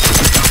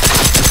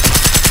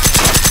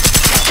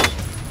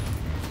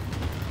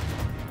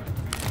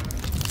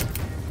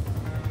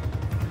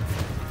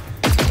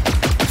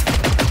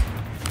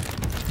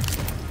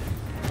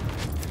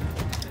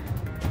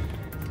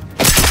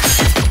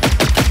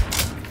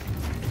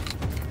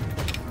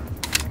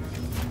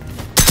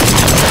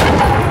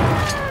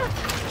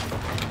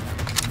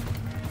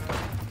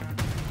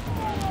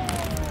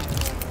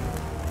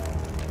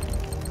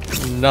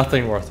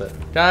 Nothing worth it.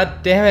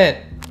 God damn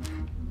it!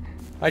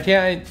 Why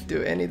can't I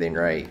do anything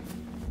right?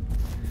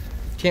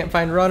 Can't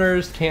find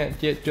runners, can't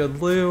get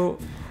good loot.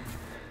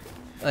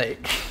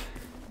 Like,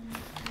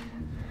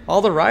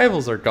 all the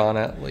rivals are gone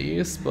at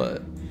least,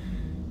 but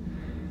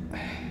I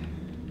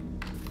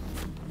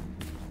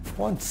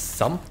want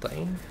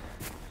something.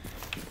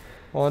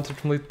 I want to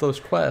complete those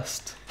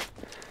quests,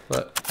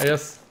 but I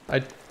guess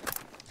I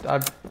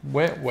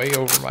went way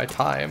over my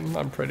time,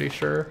 I'm pretty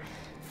sure.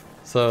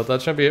 So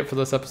that's gonna be it for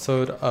this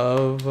episode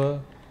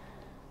of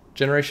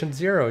Generation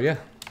Zero, yeah.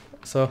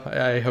 So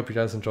I hope you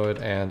guys enjoyed,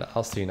 and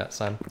I'll see you next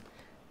time.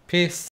 Peace.